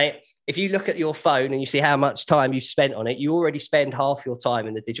 right? If you look at your phone and you see how much time you've spent on it, you already spend half your time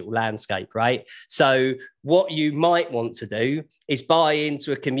in the digital landscape, right? So what you might want to do is buy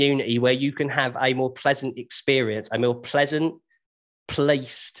into a community where you can have a more pleasant experience, a more pleasant,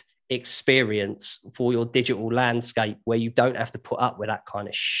 placed experience for your digital landscape where you don't have to put up with that kind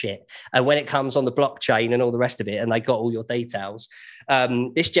of shit. And when it comes on the blockchain and all the rest of it, and they got all your details,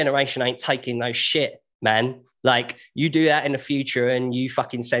 this generation ain't taking no shit, man. Like, you do that in the future and you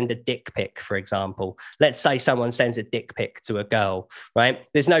fucking send a dick pic, for example. Let's say someone sends a dick pic to a girl, right?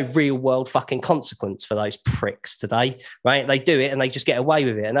 There's no real world fucking consequence for those pricks today, right? They do it and they just get away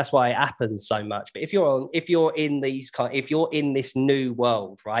with it. And that's why it happens so much. But if you're in this new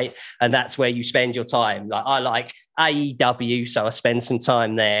world, right? And that's where you spend your time. Like, I like AEW, so I spend some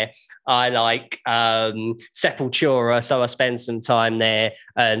time there. I like Sepultura, so I spend some time there.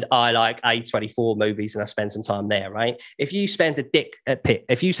 And I like A24 movies and I spend some time there, right? If you send a dick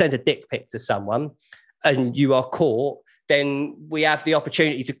pic to someone and you are caught, then we have the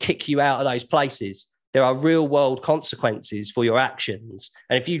opportunity to kick you out of those places. There are real world consequences for your actions.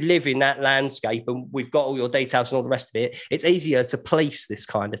 And if you live in that landscape and we've got all your details and all the rest of it, it's easier to police this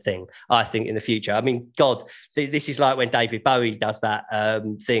kind of thing, I think, in the future. I mean, God, this is like when David Bowie does that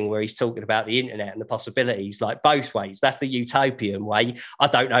thing where he's talking about the internet and the possibilities, like both ways. That's the utopian way. I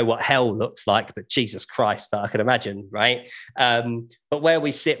don't know what hell looks like, but Jesus Christ, I can imagine, right? But where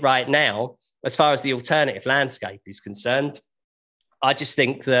we sit right now, as far as the alternative landscape is concerned, I just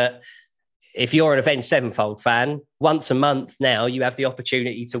think that if you're an Avenged Sevenfold fan, once a month now, you have the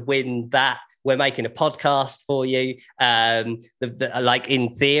opportunity to win that. We're making a podcast for you. Like,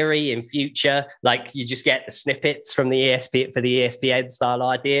 in theory, in future, like, you just get the snippets from the ESPN style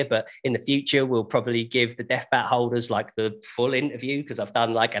idea. But in the future, we'll probably give the Death Bat holders like the full interview, because I've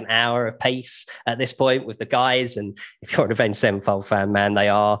done like an hour of piece at this point with the guys. And if you're an Avenged Sevenfold fan, man, they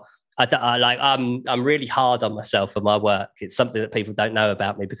are I'm really hard on myself for my work. It's something that people don't know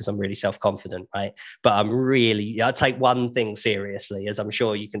about me because I'm really self-confident, right? But I take one thing seriously, as I'm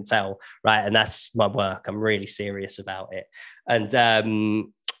sure you can tell, right? And that's my work. I'm really serious about it.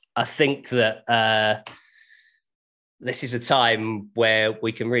 And I think that this is a time where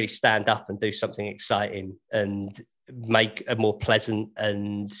we can really stand up and do something exciting and make a more pleasant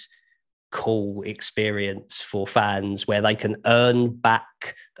and cool experience for fans where they can earn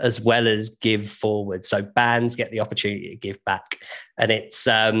back as well as give forward. So bands get the opportunity to give back. And it's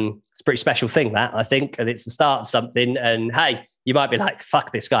a pretty special thing, that, I think. And it's the start of something. And hey, you might be like,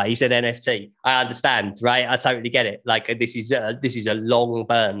 fuck this guy, he said NFT. I understand, right? I totally get it. Like, this is a long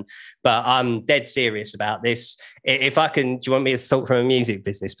burn, but I'm dead serious about this. If I can, do you want me to talk from a music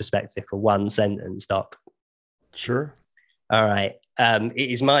business perspective for one sentence, Doc? Sure. All right. It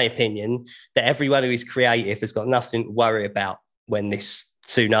is my opinion that everyone who is creative has got nothing to worry about when this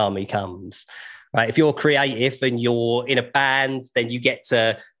tsunami comes. Right? If you're creative and you're in a band, then you get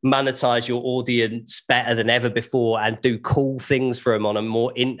to monetize your audience better than ever before and do cool things for them on a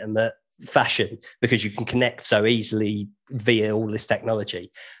more intimate fashion because you can connect so easily via all this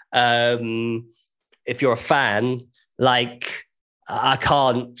technology. If you're a fan, like, I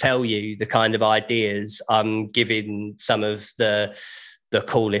can't tell you the kind of ideas I'm giving some of the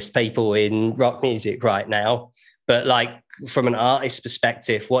coolest people in rock music right now. But like, from an artist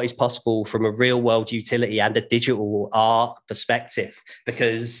perspective, what is possible from a real world utility and a digital art perspective,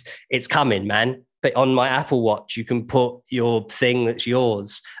 because it's coming, man. But on my Apple Watch, you can put your thing that's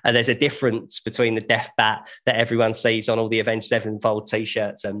yours. And there's a difference between the Death Bat that everyone sees on all the Avenged Sevenfold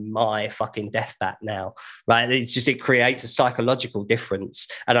t-shirts and my fucking Death Bat now, right? It creates a psychological difference.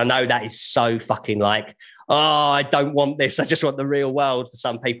 And I know that is so fucking like, oh, I don't want this. I just want the real world for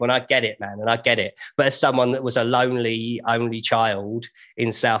some people. And I get it, man. And I get it. But as someone that was a lonely, only child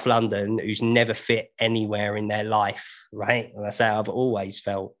in South London who's never fit anywhere in their life, right? And that's how I've always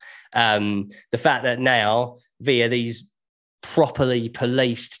felt. The fact that now, via these properly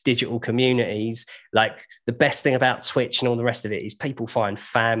policed digital communities, like, the best thing about Twitch and all the rest of it is people find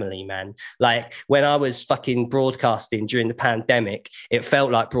family, man. Like, when I was fucking broadcasting during the pandemic, it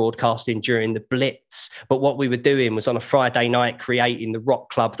felt like broadcasting during the Blitz, but what we were doing was on a Friday night creating the rock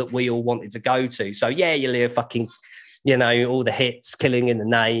club that we all wanted to go to. So yeah, you'll hear fucking, you know, all the hits, Killing in the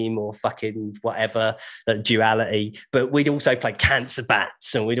Name or fucking whatever, Duality. But we'd also play Cancer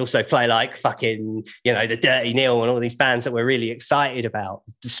Bats, and we'd also play like fucking, you know, the Dirty Nil and all these bands that we're really excited about.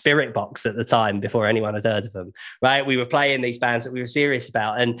 Spirit Box at the time, before anyone had heard of them, right? We were playing these bands that we were serious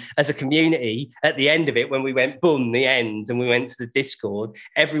about. And as a community, at the end of it, when we went boom, the end, and we went to the Discord,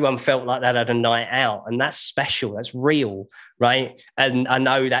 everyone felt like that had a night out. And that's special. That's real, right? And I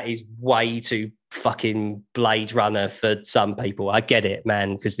know that is way too fucking Blade Runner for some people. I get it,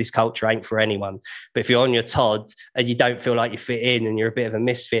 man, because this culture ain't for anyone. But if you're on your Todd and you don't feel like you fit in and you're a bit of a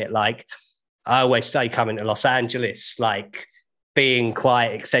misfit, like I always say, coming to Los Angeles, like being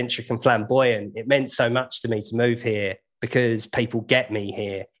quite eccentric and flamboyant, it meant so much to me to move here because people get me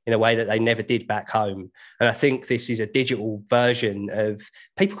here in a way that they never did back home. And I think this is a digital version of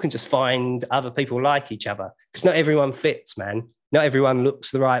people can just find other people like each other, because not everyone fits, man. Not everyone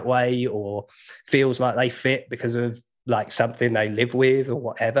looks the right way or feels like they fit because of like something they live with or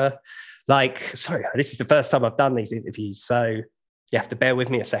whatever. Like, sorry, this is the first time I've done these interviews, so you have to bear with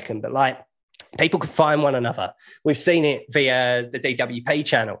me a second. But like, people can find one another. We've seen it via the DWP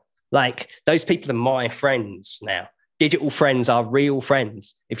channel. Like, those people are my friends now. Digital friends are real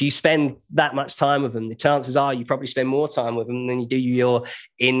friends. If you spend that much time with them, the chances are you probably spend more time with them than you do your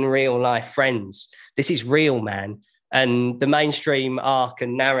in real life friends. This is real, man. And the mainstream arc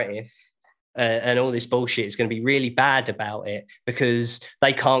and narrative and all this bullshit is going to be really bad about it because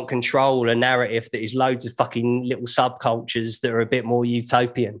they can't control a narrative that is loads of fucking little subcultures that are a bit more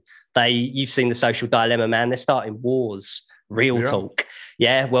utopian. You've seen The Social Dilemma, man. They're starting wars, real talk.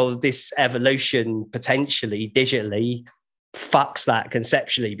 Yeah, well, this evolution potentially digitally fucks that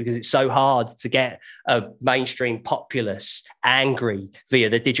conceptually because it's so hard to get a mainstream populace angry via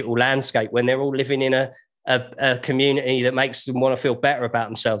the digital landscape when they're all living in a community that makes them want to feel better about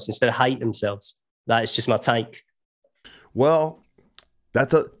themselves instead of hate themselves. That is just my take. Well,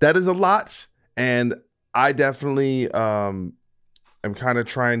 that is a lot, and I definitely am kind of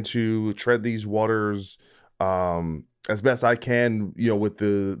trying to tread these waters as best I can, you know, with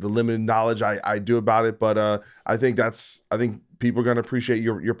the limited knowledge I do about it. But I think people are going to appreciate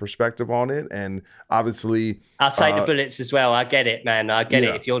your perspective on it. And obviously I'll take the bullets as well. I get it, man. I get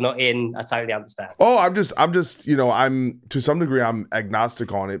it. If you're not in, I totally understand. Oh, I'm just, you know, I'm to some degree, I'm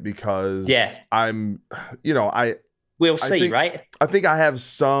agnostic on it because I'm, you know, we'll see, right? I think I have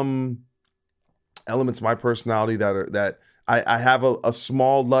some elements of my personality that I have a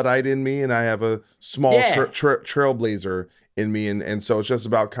small Luddite in me, and I have a small trailblazer in me, and so it's just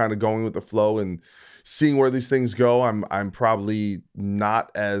about kind of going with the flow and seeing where these things go. I'm probably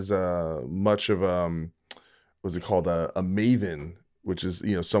not as much of what's it called, a maven, which is,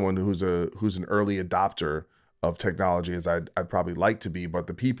 you know, someone who's an early adopter of technology as I'd probably like to be. But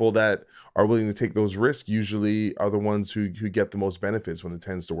the people that are willing to take those risks usually are the ones who get the most benefits when it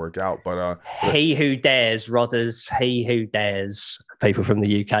tends to work out. But he who dares, Rodders, he who dares. People from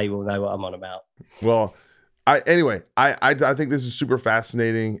the UK will know what I'm on about. Well, I think this is super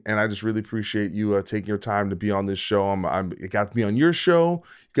fascinating, and I just really appreciate you taking your time to be on this show. I got to be on your show,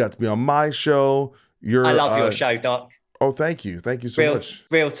 you got to be on my show. I love your show, Doc. Oh, thank you so much.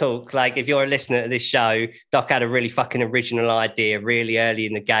 Real talk. Like, if you're a listener to this show, Doc had a really fucking original idea really early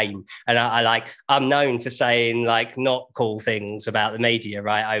in the game, and I'm known for saying like not cool things about the media,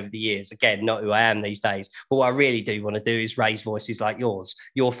 right, over the years. Again, not who I am these days. But what I really do want to do is raise voices like yours.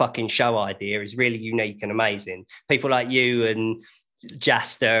 Your fucking show idea is really unique and amazing. People like you and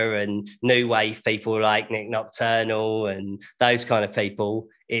Jaster and new wave people like Nick Nocturnal and those kind of people.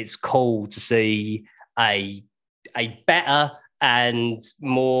 It's cool to see a better and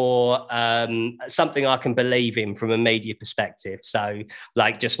more something I can believe in from a media perspective. So,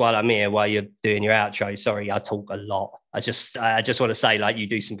 like, just while I'm here, while you're doing your outro, sorry, I talk a lot. I just want to say, like, you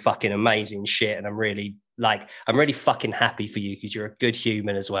do some fucking amazing shit, and I'm really fucking happy for you because you're a good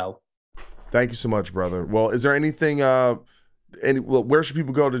human as well. Thank you so much, brother. Well, is there anything? Where should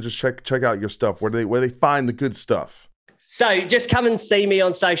people go to just check out your stuff? Where they find the good stuff? So just come and see me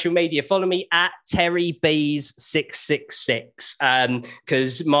on social media. Follow me at Terry Beez 666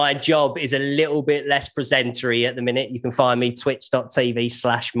 because my job is a little bit less presentery at the minute. You can find me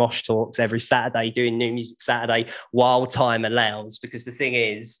twitch.tv/Mosh Talks every Saturday doing New Music Saturday while time allows, because the thing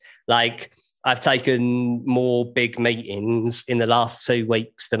is, like, I've taken more big meetings in the last 2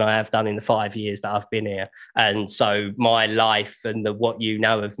 weeks than I have done in the 5 years that I've been here. And so my life and what you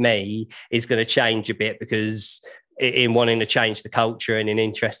know of me is going to change a bit, because in wanting to change the culture and in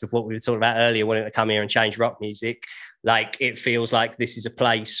interest of what we were talking about earlier, wanting to come here and change rock music, like, it feels like this is a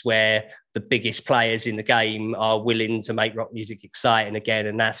place where the biggest players in the game are willing to make rock music exciting again.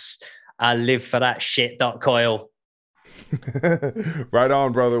 And I live for that shit, Coyle. Right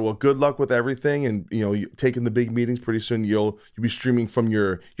on, brother. Well, good luck with everything, and taking the big meetings. Pretty soon you'll be streaming from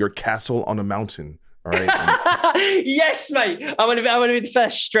your castle on a mountain. All right. Yes, mate. I want to be the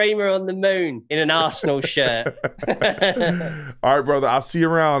first streamer on the moon in an Arsenal shirt. All right, brother. I'll see you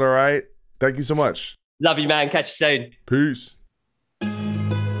around. All right. Thank you so much. Love you, man. Catch you soon. Peace.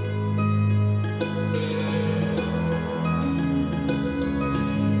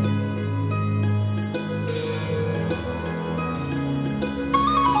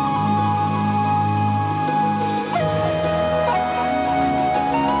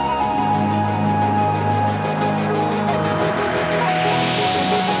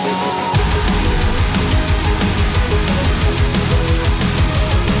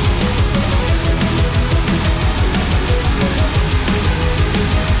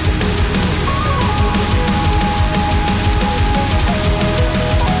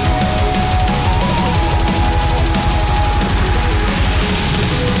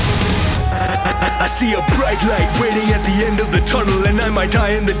 see a bright light waiting at the end of the tunnel, and I might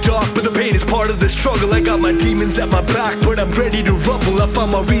die in the dark, but the pain is part of the struggle. I got my demons at my back, but I'm ready to rumble. I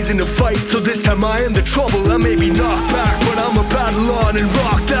found my reason to fight, so this time I am the trouble. I may be knocked back, but I'm a battle on and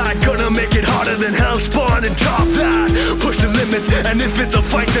rock that. Gonna make it harder than hell spawn and top that. Push the limits, and if it's a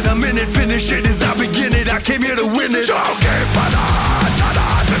fight, then I'm in it. Finish it as I begin it, I came here to win it.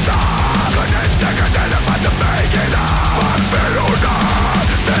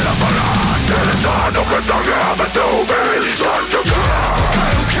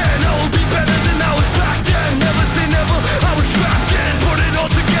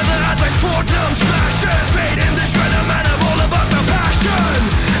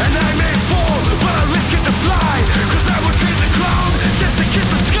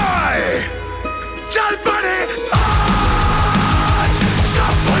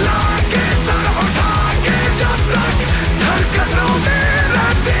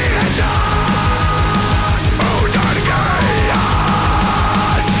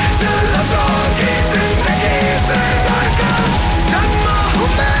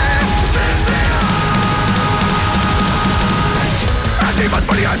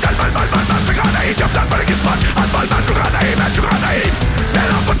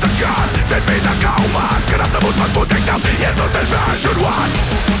 Y entonces me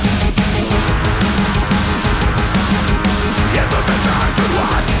ayudan.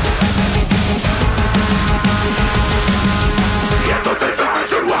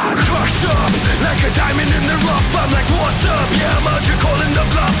 Crushed up like a diamond in the rough. I'm like, what's up? Yeah, I'm out here calling the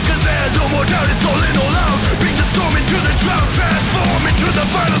bluff. Cause there's no more doubt, it's all in, all out. Bring the storm into the drought, transform into the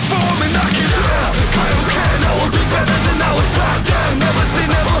final form and knock it out. Kyle can, I will be better than I was back then. Never say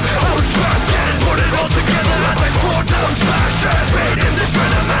never, I was trapped and put it all together as I fought, now I'm smashing. Fade in the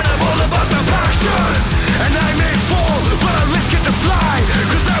shredder, man, I'm all about the passion. And I may fall, but I risk it to fly.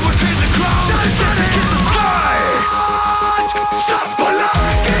 Cause I would trade the ground just to kiss the sky.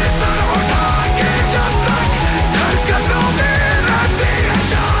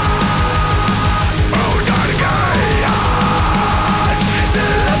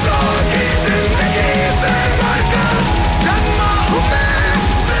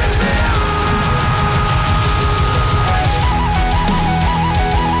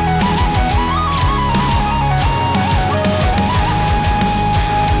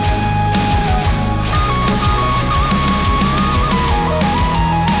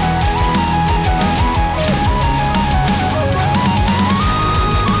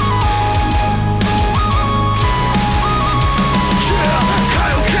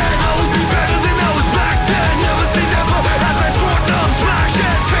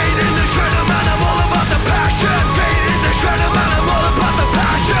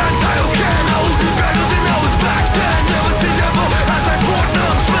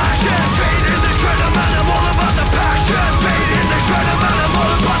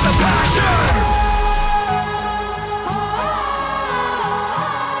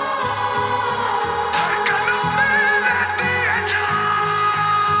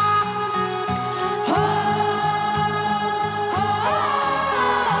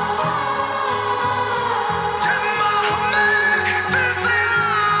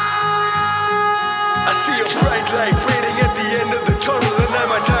 I see a bright light waiting at the end of the tunnel, and I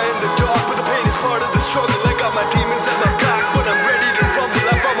might die in the dark, but the pain is part of the struggle. I got my demons at my back, but I'm ready to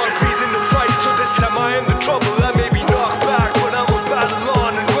rumble. I found my reason to fight, so this time I am the trouble. I may be knocked back, but I will battle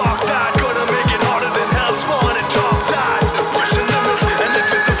on and rock that. Gonna make it harder than hell, spawn and top that. Push the limits, and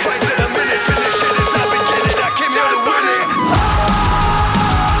if it's a fight, then I'm in it. Finish it as I begin it, I came here to win it.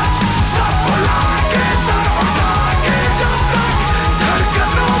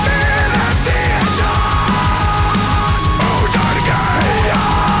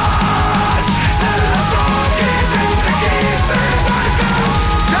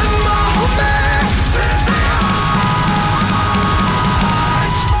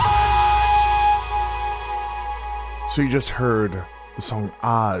 So you just heard the song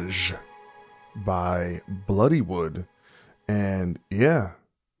Aj by Bloodywood. And yeah,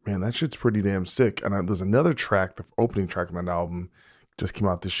 man, that shit's pretty damn sick. And there's another track, the opening track of that album, just came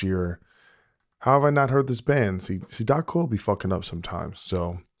out this year. How have I not heard this band? See, Doc Cole be fucking up sometimes.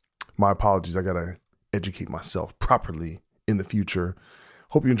 So my apologies. I got to educate myself properly in the future.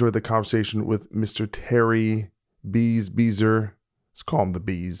 Hope you enjoyed the conversation with Mr. Terry Bezer. Let's call him the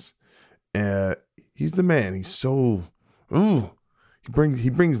Beez. He's the man. He's so, he brings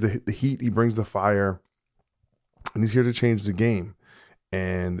the heat. He brings the fire, and he's here to change the game.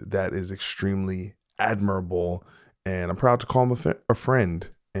 And that is extremely admirable. And I'm proud to call him a friend.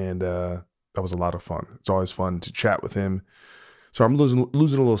 And that was a lot of fun. It's always fun to chat with him. So I'm losing a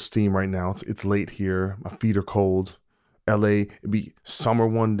little steam right now. It's late here. My feet are cold. LA, it'd be summer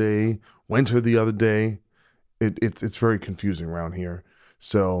one day, winter the other day. It's very confusing around here.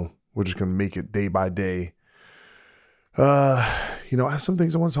 So we're just going to make it day by day. I have some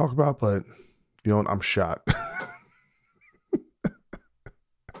things I want to talk about, but I'm shot.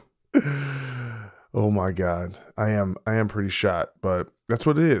 Oh my God. I am pretty shot, but that's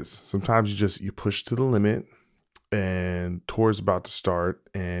what it is. Sometimes you push to the limit, and tour's about to start,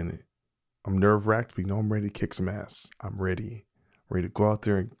 and I'm nerve-wracked, but I'm ready to kick some ass. I'm ready to go out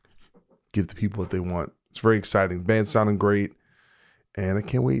there and give the people what they want. It's very exciting. The band's sounding great. And I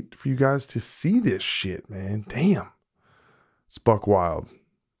can't wait for you guys to see this shit, man. Damn. It's buck wild.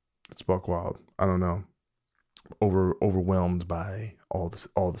 I don't know. Overwhelmed by all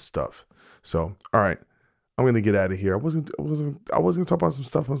the stuff. So, all right. I'm gonna get out of here. I wasn't gonna talk about some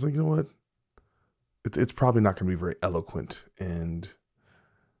stuff. I was like, you know what? It's probably not gonna be very eloquent. And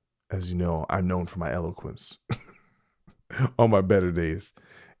as you know, I'm known for my eloquence on my better days.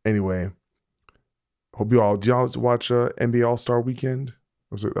 Anyway. Did y'all watch NBA All-Star Weekend?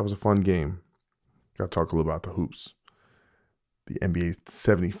 That was a fun game. Got to talk a little about the hoops. The NBA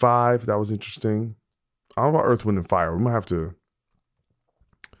 75, that was interesting. I don't know about Earth, Wind, and Fire. We might have to.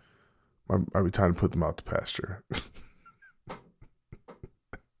 Might be time to put them out to pasture.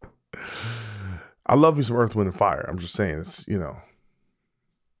 I love me some Earth, Wind, and Fire. I'm just saying, it's, you know,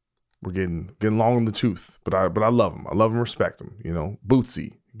 we're getting long in the tooth, but I love them. I love them, respect them. You know,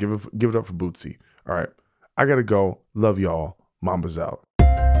 Bootsy, give it up for Bootsy. All right, I gotta go. Love y'all. Mamba's out.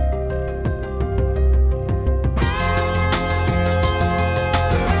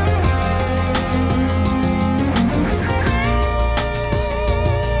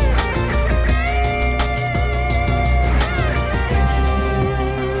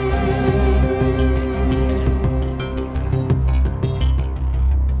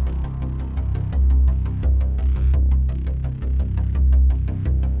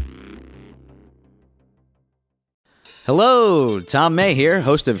 Hello, Tom May here,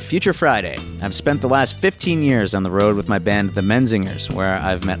 host of Future Friday. I've spent the last 15 years on the road with my band, the Menzingers, where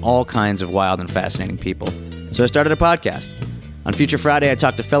I've met all kinds of wild and fascinating people. So I started a podcast. On Future Friday, I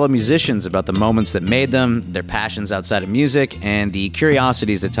talk to fellow musicians about the moments that made them, their passions outside of music, and the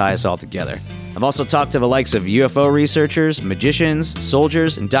curiosities that tie us all together. I've also talked to the likes of UFO researchers, magicians,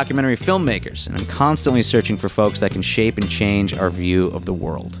 soldiers, and documentary filmmakers, and I'm constantly searching for folks that can shape and change our view of the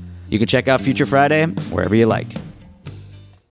world. You can check out Future Friday wherever you like.